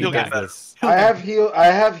 He'll get better. I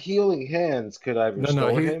have healing hands. Could I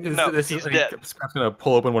restore him? He's dead. Scrap's gonna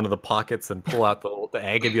pull open one of the pockets and pull out the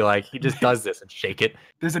egg and be like, he just does this and shake it.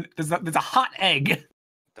 There's a hot egg.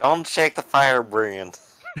 Don't shake the firebrand.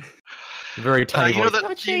 Very tiny you know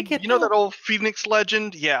voice. that you know that old Phoenix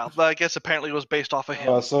legend? Yeah, I guess apparently it was based off of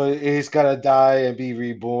him. So he's gotta die and be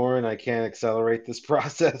reborn. I can't accelerate this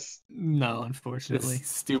process. No, unfortunately. This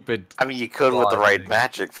stupid. I mean, you could with the right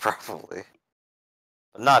magic, probably.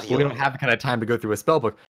 But not We healing. don't have the kind of time to go through a spell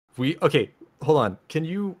book. Okay, hold on. Can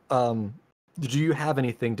you do you have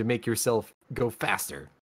anything to make yourself go faster,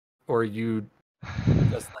 or are you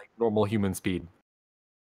just like normal human speed?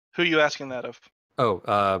 Who are you asking that of?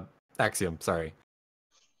 Oh, Axiom. Sorry.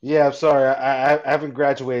 Yeah, I'm sorry. I haven't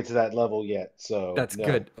graduated to that level yet. So That's no.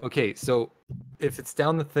 good. Okay, so if it's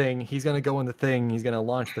down the thing, he's gonna go in the thing. He's gonna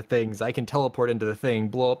launch the things. I can teleport into the thing,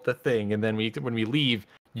 blow up the thing, and then when we leave,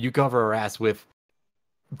 you cover our ass with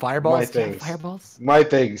fireballs. My Do you have things. fireballs. My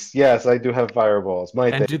things. Yes, I do have fireballs. My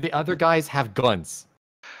And things. do the other guys have guns?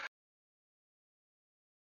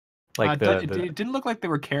 Like It didn't look like they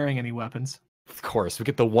were carrying any weapons. Of course, we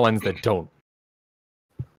get the ones that don't.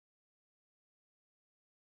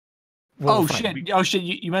 Well, Oh fine, shit! Oh shit!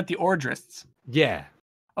 You meant the Ordrists. Yeah.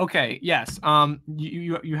 Okay. Yes.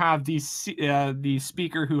 You have the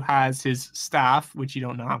speaker who has his staff, which you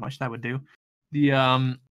don't know how much that would do.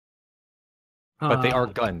 But they are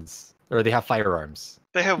guns, or they have firearms.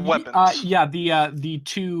 They have weapons. The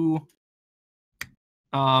two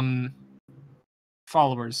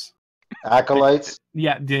followers. Acolytes.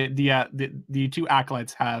 Yeah. The two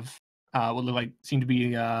acolytes have what look like seem to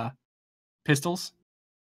be pistols,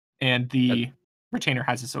 and the retainer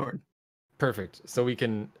has a sword. Perfect. So we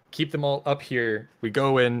can keep them all up here. We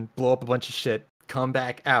go in, blow up a bunch of shit, come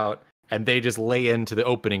back out, and they just lay into the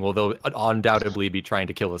opening. Well, they'll undoubtedly be trying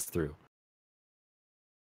to kill us through.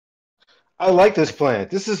 I like this plan.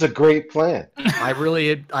 This is a great plan.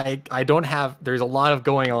 I don't have. There's a lot of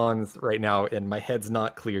going on right now, and my head's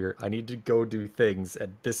not clear. I need to go do things,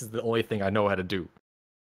 and this is the only thing I know how to do.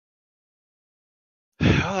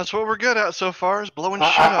 Well, that's what we're good at so far is blowing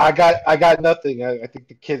shit I up. got nothing. I think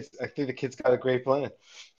the kids got a great plan.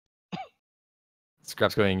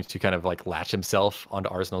 Scrap's going to kind of like latch himself onto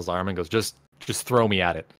Arsenal's arm and goes, just throw me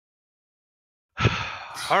at it.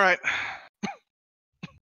 All right.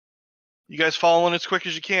 You guys following as quick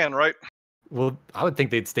as you can, right? Well, I would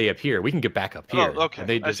think they'd stay up here. We can get back up Oh, here. okay. And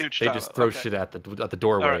they I just see what you're talking just about. throw Okay. shit at the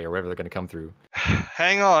doorway All right. or wherever they're going to come through.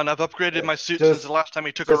 Hang on, I've upgraded my suit Just- since the last time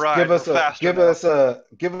we took a Just ride. give us We're a faster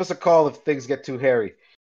give now. us a call if things get too hairy.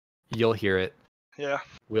 You'll hear it. Yeah.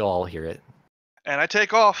 We'll all hear it. And I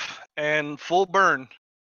take off and full burn,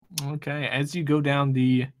 Okay, as you go down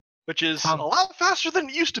the which is a lot faster than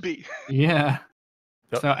it used to be. yeah.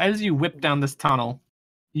 Yep. So as you whip down this tunnel,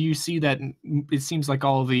 you see that it seems like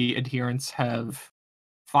all the adherents have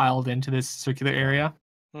filed into this circular area,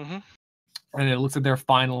 Mm-hmm. and it looks like they're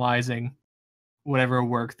finalizing whatever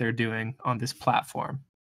work they're doing on this platform.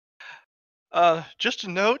 Just a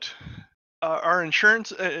note, our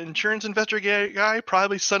insurance investigator guy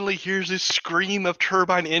probably suddenly hears this scream of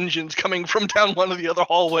turbine engines coming from down one of the other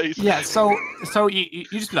hallways. Yeah, so you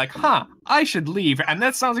just be like, huh, I should leave, and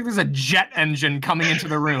that sounds like there's a jet engine coming into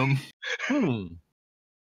the room.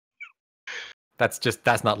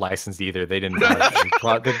 That's not licensed either. They didn't.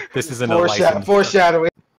 This isn't a licensed. Foreshadowing.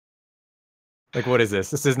 Like, what is this?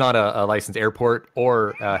 This is not a licensed airport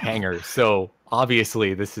or a hangar. So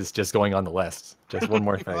obviously, this is just going on the list. Just one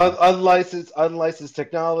more thing. Unlicensed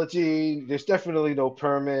technology. There's definitely no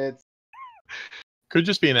permits. Could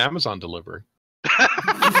just be an Amazon delivery.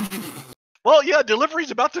 Well, yeah, delivery's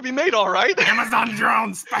about to be made, all right. Amazon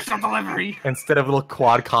drone special delivery. Instead of little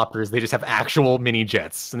quadcopters, they just have actual mini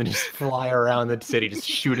jets, and then just fly around the city, just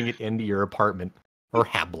shooting it into your apartment or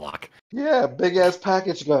hab block. Yeah, big ass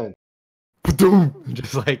package gun.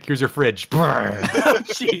 Just like, here's your fridge.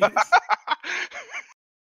 Jeez.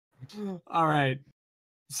 All right.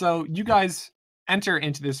 So you guys enter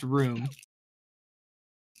into this room.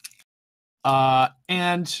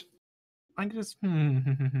 And I just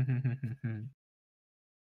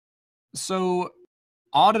So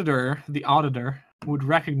the auditor would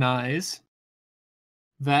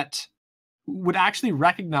actually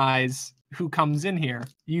recognize who comes in here.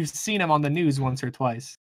 You've seen him on the news once or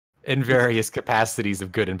twice. In various capacities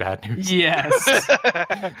of good and bad news. Yes.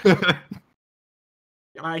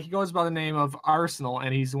 He goes by the name of Arsenal,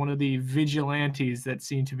 and he's one of the vigilantes that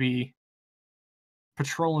seem to be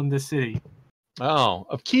patrolling the city. Oh,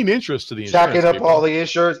 of keen interest to the insurance Jacking up people. all the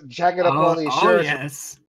insurance. Jacking up all the insurance. Oh,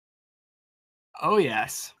 yes. Oh,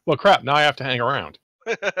 yes. Well, crap. Now I have to hang around.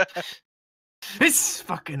 This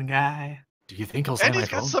fucking guy. Do you think he'll sign And my he's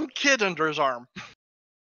got phone? some kid under his arm.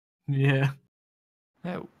 Yeah.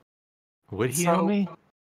 Would he So- know me?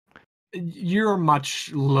 You're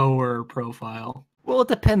much lower profile. Well, it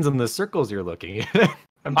depends on the circles you're looking at.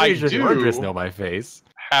 I'm pretty sure the do. Ordress know my face.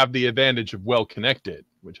 Have the advantage of well connected,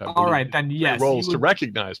 which I All right, then yes, rolls you to would,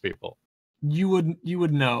 recognize people. you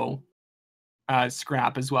would know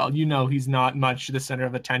Scrap as well. You know he's not much the center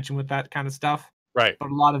of attention with that kind of stuff. Right.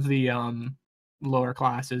 But a lot of the lower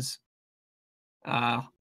classes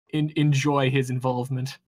enjoy his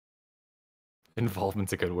involvement.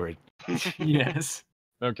 Involvement's a good word. Yes.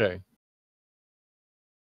 Okay.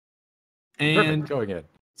 And Perfect. Going in.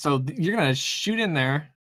 so you're gonna shoot in there.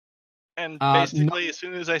 And No- basically, as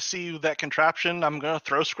soon as I see that contraption, I'm going to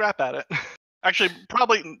throw scrap at it. Actually,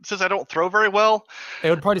 probably, since I don't throw very well, It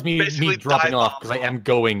would probably be me Basically dropping dive off off. because I am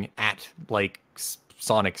going at like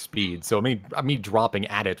sonic speed. So me dropping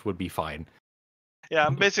at it would be fine. yeah,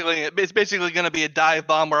 it's basically going to be a dive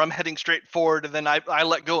bomb where I'm heading straight forward and then I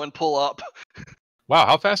let go and pull up. Wow,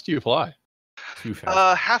 how fast do you fly? Too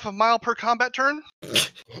fast. Half a mile per combat turn.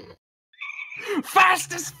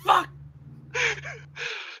 Fast as fuck.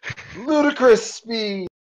 Ludicrous speed.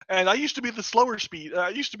 And I used to be the slower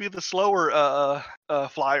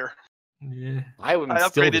flyer. Yeah. I am I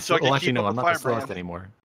still upgraded so I could actually keep no, up I'm with not the Firebrand. slowest anymore.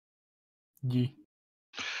 Yeah.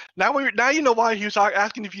 Now you know why he was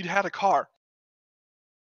asking if you'd had a car.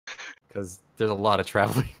 Because there's a lot of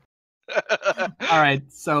traveling. All right,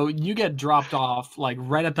 so you get dropped off like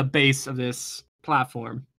right at the base of this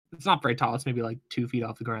platform. It's not very tall; it's maybe like 2 feet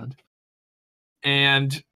off the ground.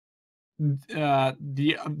 And the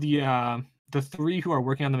three who are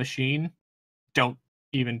working on the machine don't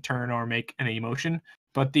even turn or make any motion,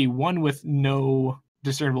 but the one with no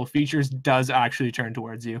discernible features does actually turn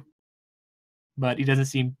towards you. But he doesn't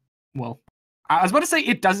seem well. I was about to say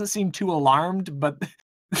it doesn't seem too alarmed, but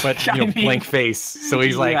I mean, blank face. So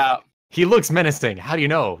he's like, yeah. he looks menacing. How do you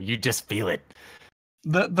know? You just feel it.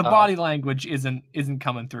 The body language isn't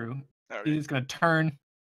coming through. Alright. He's gonna turn,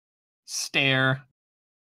 stare.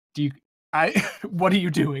 What are you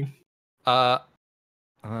doing? Let's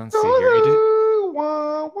see here.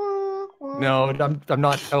 No, I'm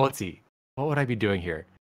not. Oh, let's see. What would I be doing here?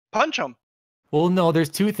 Punch him. Well, no, there's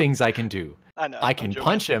two things I can do. I know. I I'm can joking.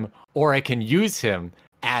 punch him, or I can use him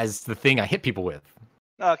as the thing I hit people with.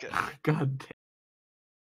 Okay. God.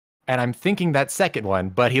 And I'm thinking that second one,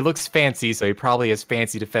 but he looks fancy, so he probably has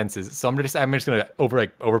fancy defenses. So I'm just gonna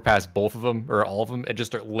overpass both of them or all of them and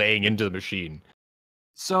just start laying into the machine.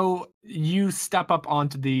 So you step up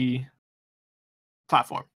onto the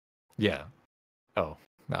platform. Yeah. Oh,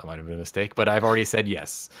 that might have been a mistake, but I've already said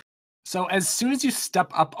yes. So as soon as you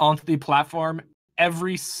step up onto the platform,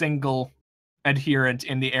 every single adherent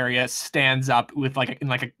in the area stands up with like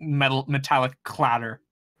a metallic clatter,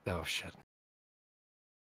 Oh shit.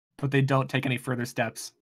 but they don't take any further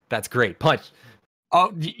steps. That's great. Punch.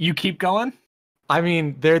 Oh, you keep going? I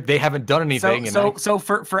mean, they haven't done anything. So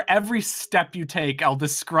for every step you take, I'll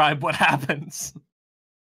describe what happens.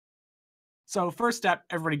 So first step,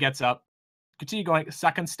 everybody gets up. Continue going.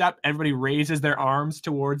 Second step, everybody raises their arms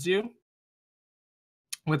towards you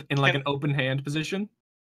in like an open hand position.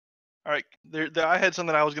 All right. I had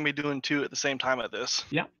something I was gonna be doing too at the same time of this.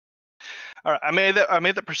 Yeah. All right. I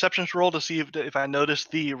made the perceptions roll to see if I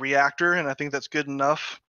noticed the reactor, and I think that's good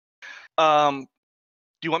enough.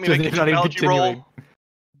 Do you want me to make a technology roll?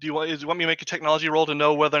 Do you want me to make a technology roll to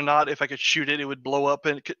know whether or not if I could shoot it, it would blow up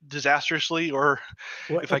disastrously, or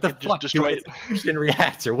if I could just destroy it? Fusion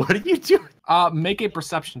reactor. What are you doing? Make a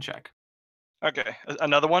perception check. Okay.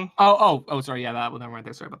 Another one. Oh, sorry. Yeah, that one right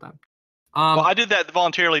there. Sorry about that. Well, I did that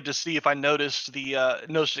voluntarily to see if I noticed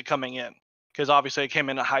it coming in, because obviously it came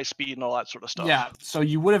in at high speed and all that sort of stuff. Yeah, so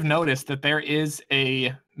you would have noticed that there is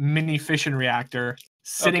a mini fission reactor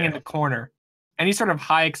sitting in the corner. Any sort of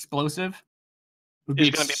high explosive would be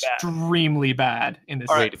extremely bad in this.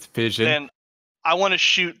 All right, it's fission. Then I want to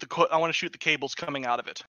shoot the cables coming out of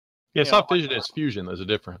it. Yeah, it's not fission, it's fusion. There's a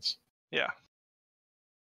difference. Yeah.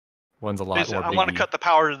 One's a lot more. I want to cut the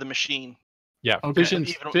power to the machine. Yeah, Okay.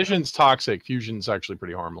 fission's toxic. Fusion's actually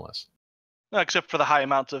pretty harmless. No, except for the high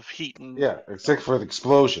amounts of heat and. Yeah, except for the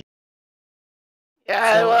explosion.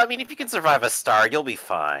 Yeah, well, I mean, if you can survive a star, you'll be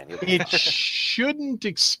fine. It shouldn't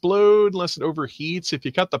explode unless it overheats. If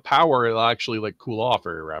you cut the power, it'll actually cool off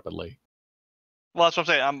very rapidly. Well, that's what I'm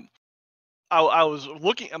saying. I was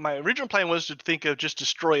looking. My original plan was to think of just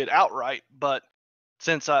destroy it outright, but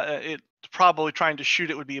since it probably trying to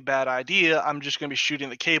shoot it would be a bad idea, I'm just going to be shooting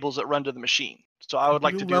the cables that run to the machine. So I would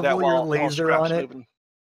like to do that while Scrap's moving.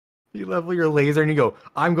 You level your laser and you go,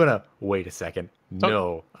 I'm going to wait a second.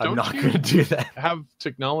 No, I'm not going to do that. Have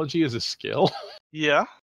technology as a skill? Yeah.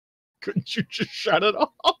 Couldn't you just shut it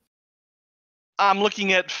off? I'm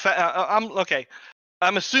looking at I'm looking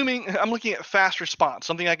at fast response,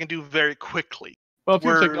 something I can do very quickly. Well, if you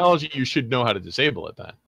have technology, you should know how to disable it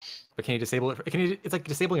then. But can you disable it? It's like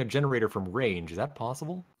disabling a generator from range. Is that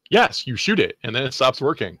possible? Yes, you shoot it and then it stops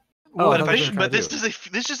working. Oh, but this is a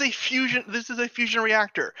fusion. This is a fusion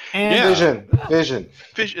reactor. And fission.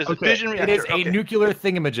 It's a fission reactor. It is a nuclear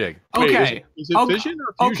thingamajig. Okay. Is it fission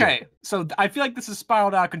or fusion? Okay. So I feel like this is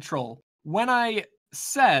spiraled out of control. When I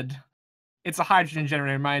said it's a hydrogen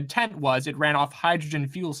generator, my intent was it ran off hydrogen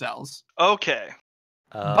fuel cells. Okay.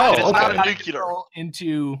 But it's not a nuclear.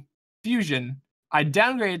 Into fusion, I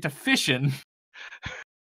downgraded to fission.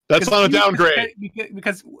 That's not a downgrade.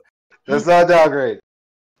 Because that's not a downgrade.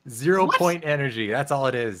 0 point energy. That's all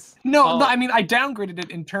it is. No, I mean I downgraded it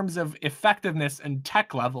in terms of effectiveness and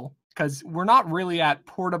tech level because we're not really at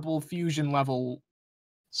portable fusion level.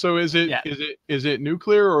 So is it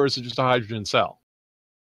nuclear or is it just a hydrogen cell?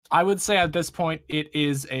 I would say at this point it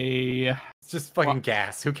is It's just fucking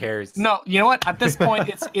gas. Who cares? No, you know what? At this point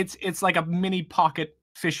it's like a mini pocket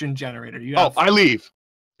fission generator. I leave.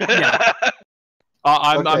 Yeah.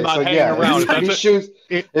 I'm not hanging around. If he shoots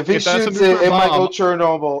it, might go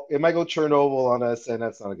Chernobyl. It might go Chernobyl on us, and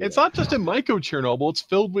that's not a good. It's not just a might go Chernobyl. It's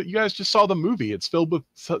filled with. You guys just saw the movie. It's filled with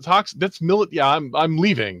toxic. That's Yeah, I'm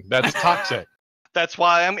leaving. That's toxic. That's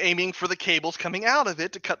why I'm aiming for the cables coming out of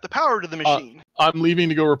it to cut the power to the machine. I'm leaving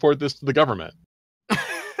to go report this to the government.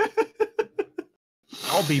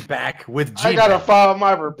 I'll be back with G. I gotta file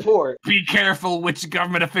my report. Be careful which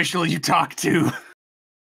government official you talk to.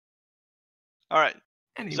 All right.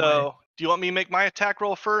 Anyway. So, do you want me to make my attack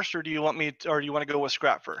roll first, or do you want to go with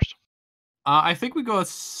Scrap first? I think we go with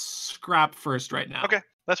Scrap first right now. Okay,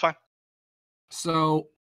 that's fine. So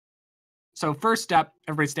first step,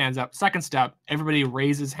 everybody stands up. Second step, everybody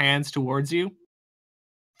raises hands towards you.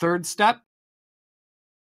 Third step,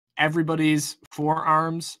 everybody's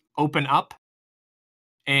forearms open up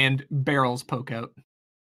and barrels poke out.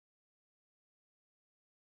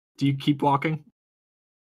 Do you keep walking?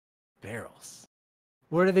 Barrels.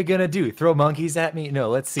 What are they gonna do? Throw monkeys at me?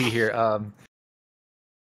 No, let's see here.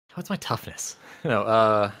 What's my toughness?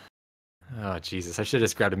 No, oh Jesus, I should have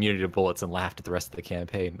just grabbed immunity to bullets and laughed at the rest of the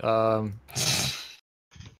campaign.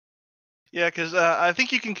 Yeah, because I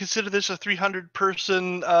think you can consider this a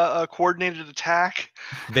 300-person coordinated attack.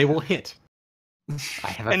 They will hit. I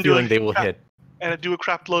have a And feeling they will hit. And do a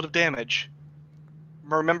crap load of damage.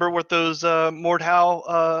 Remember what those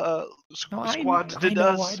Mordhau squads did to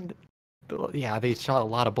us? Yeah, they shot a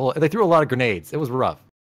lot of bullets. They threw a lot of grenades. It was rough,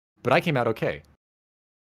 but I came out okay.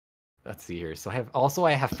 Let's see here. So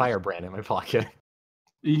I have Firebrand in my pocket.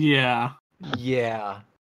 Yeah. Yeah.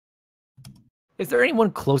 Is there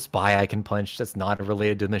anyone close by I can punch that's not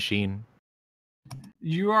related to the machine?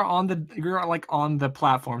 You're on the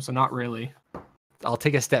platform, so not really. I'll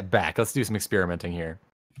take a step back. Let's do some experimenting here.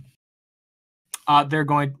 They're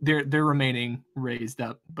remaining raised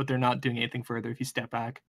up, but they're not doing anything further if you step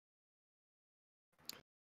back.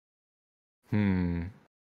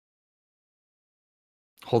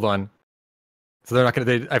 Hold on. So they're not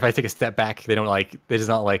gonna. If I take a step back, they don't They just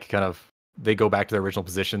not kind of. They go back to their original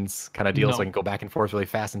positions, kind of deal. No. So I can go back and forth really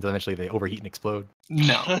fast until eventually they overheat and explode.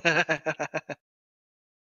 No.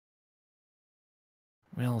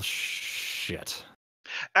 Well, shit.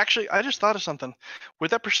 Actually, I just thought of something.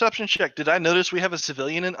 With that perception check, did I notice we have a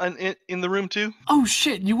civilian in the room too? Oh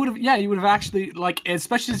shit! You would have. Yeah, you would have actually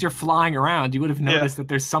especially as you're flying around, you would have noticed that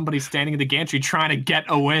there's somebody standing in the gantry trying to get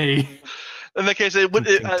away. In that case, it would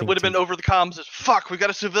have been over the comms. As, fuck, we got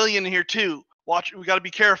a civilian in here too. Watch, we got to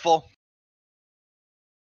be careful.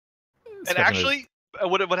 And actually,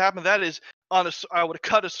 what happened? That is, I would have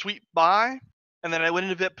cut a sweep by, and then I would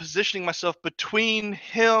end up positioning myself between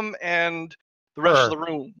him and the rest of the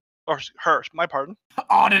room, or her. My pardon.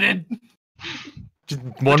 Audited. Just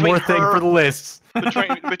one more thing for the list.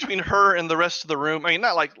 between her and the rest of the room. I mean,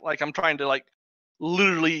 not like I'm trying to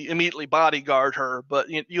literally immediately bodyguard her, but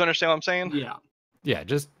you understand what I'm saying? Yeah. Yeah,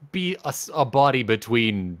 just be a body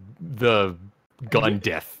between the gun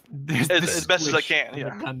death. As best as I can,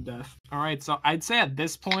 yeah. Gun death. All right, so I'd say at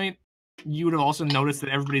this point, you would have also noticed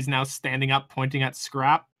that everybody's now standing up, pointing at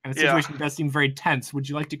Scrap, and the situation does seem very tense. Would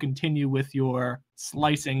you like to continue with your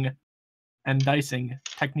slicing and dicing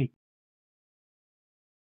technique?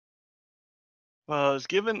 Well, it's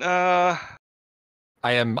given. I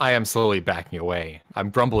am slowly backing away. I'm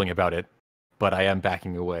grumbling about it, but I am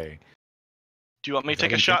backing away. Do you want me to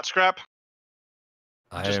take a shot, Scrap?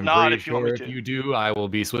 Just nod if you want me to. If you do, I will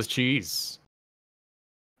be Swiss cheese.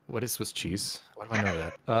 What is Swiss cheese? Why do I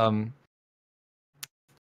know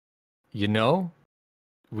that?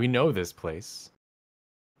 We know this place.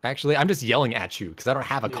 Actually, I'm just yelling at you because I don't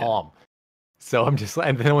have a comm. So I'm just,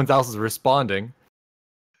 and no one else is responding.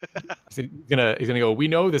 He's gonna go, we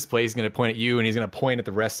know this place. He's gonna point at you, and he's gonna point at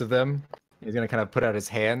the rest of them. He's gonna kind of put out his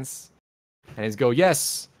hands, and he's go,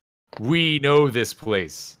 yes, we know this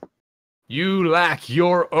place. You lack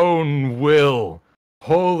your own will,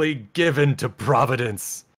 wholly given to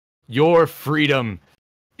Providence. Your freedom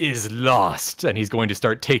is lost. And he's going to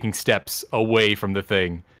start taking steps away from the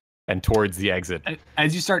thing and towards the exit.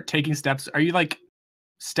 As you start taking steps, are you are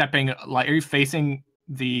you facing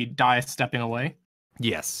the dais stepping away?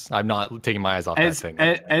 Yes, I'm not taking my eyes off that thing.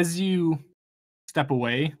 As you step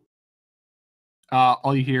away,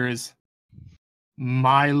 all you hear is,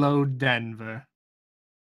 Milo Denver,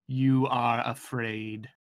 you are afraid.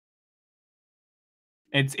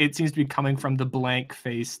 It seems to be coming from the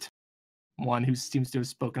blank-faced one who seems to have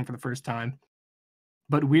spoken for the first time.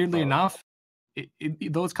 But weirdly enough,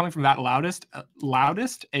 though it's coming from that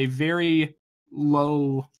loudest, a very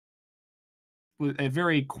low, a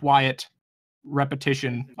very quiet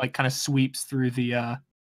repetition kind of sweeps through the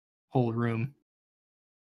whole room.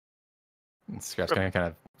 And Scrap's gonna kind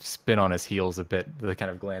of spin on his heels a bit,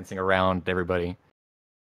 kind of glancing around everybody.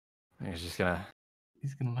 And he's gonna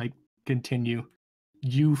continue.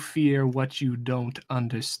 You fear what you don't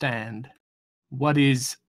understand. What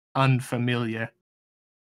is unfamiliar?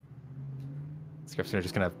 Scrap's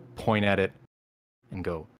just gonna point at it and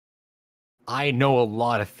go, I know a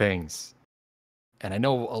lot of things. And I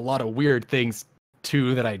know a lot of weird things,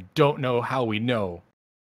 too, that I don't know how we know.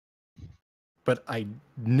 But I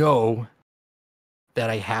know that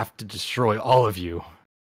I have to destroy all of you. And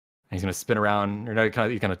he's going to spin around, or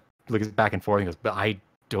he's going to look back and forth, and goes, but I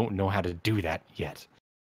don't know how to do that yet.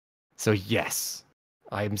 So yes,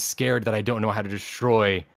 I'm scared that I don't know how to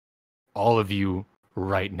destroy all of you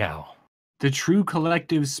right now. The true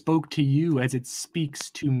collective spoke to you as it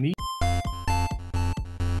speaks to me.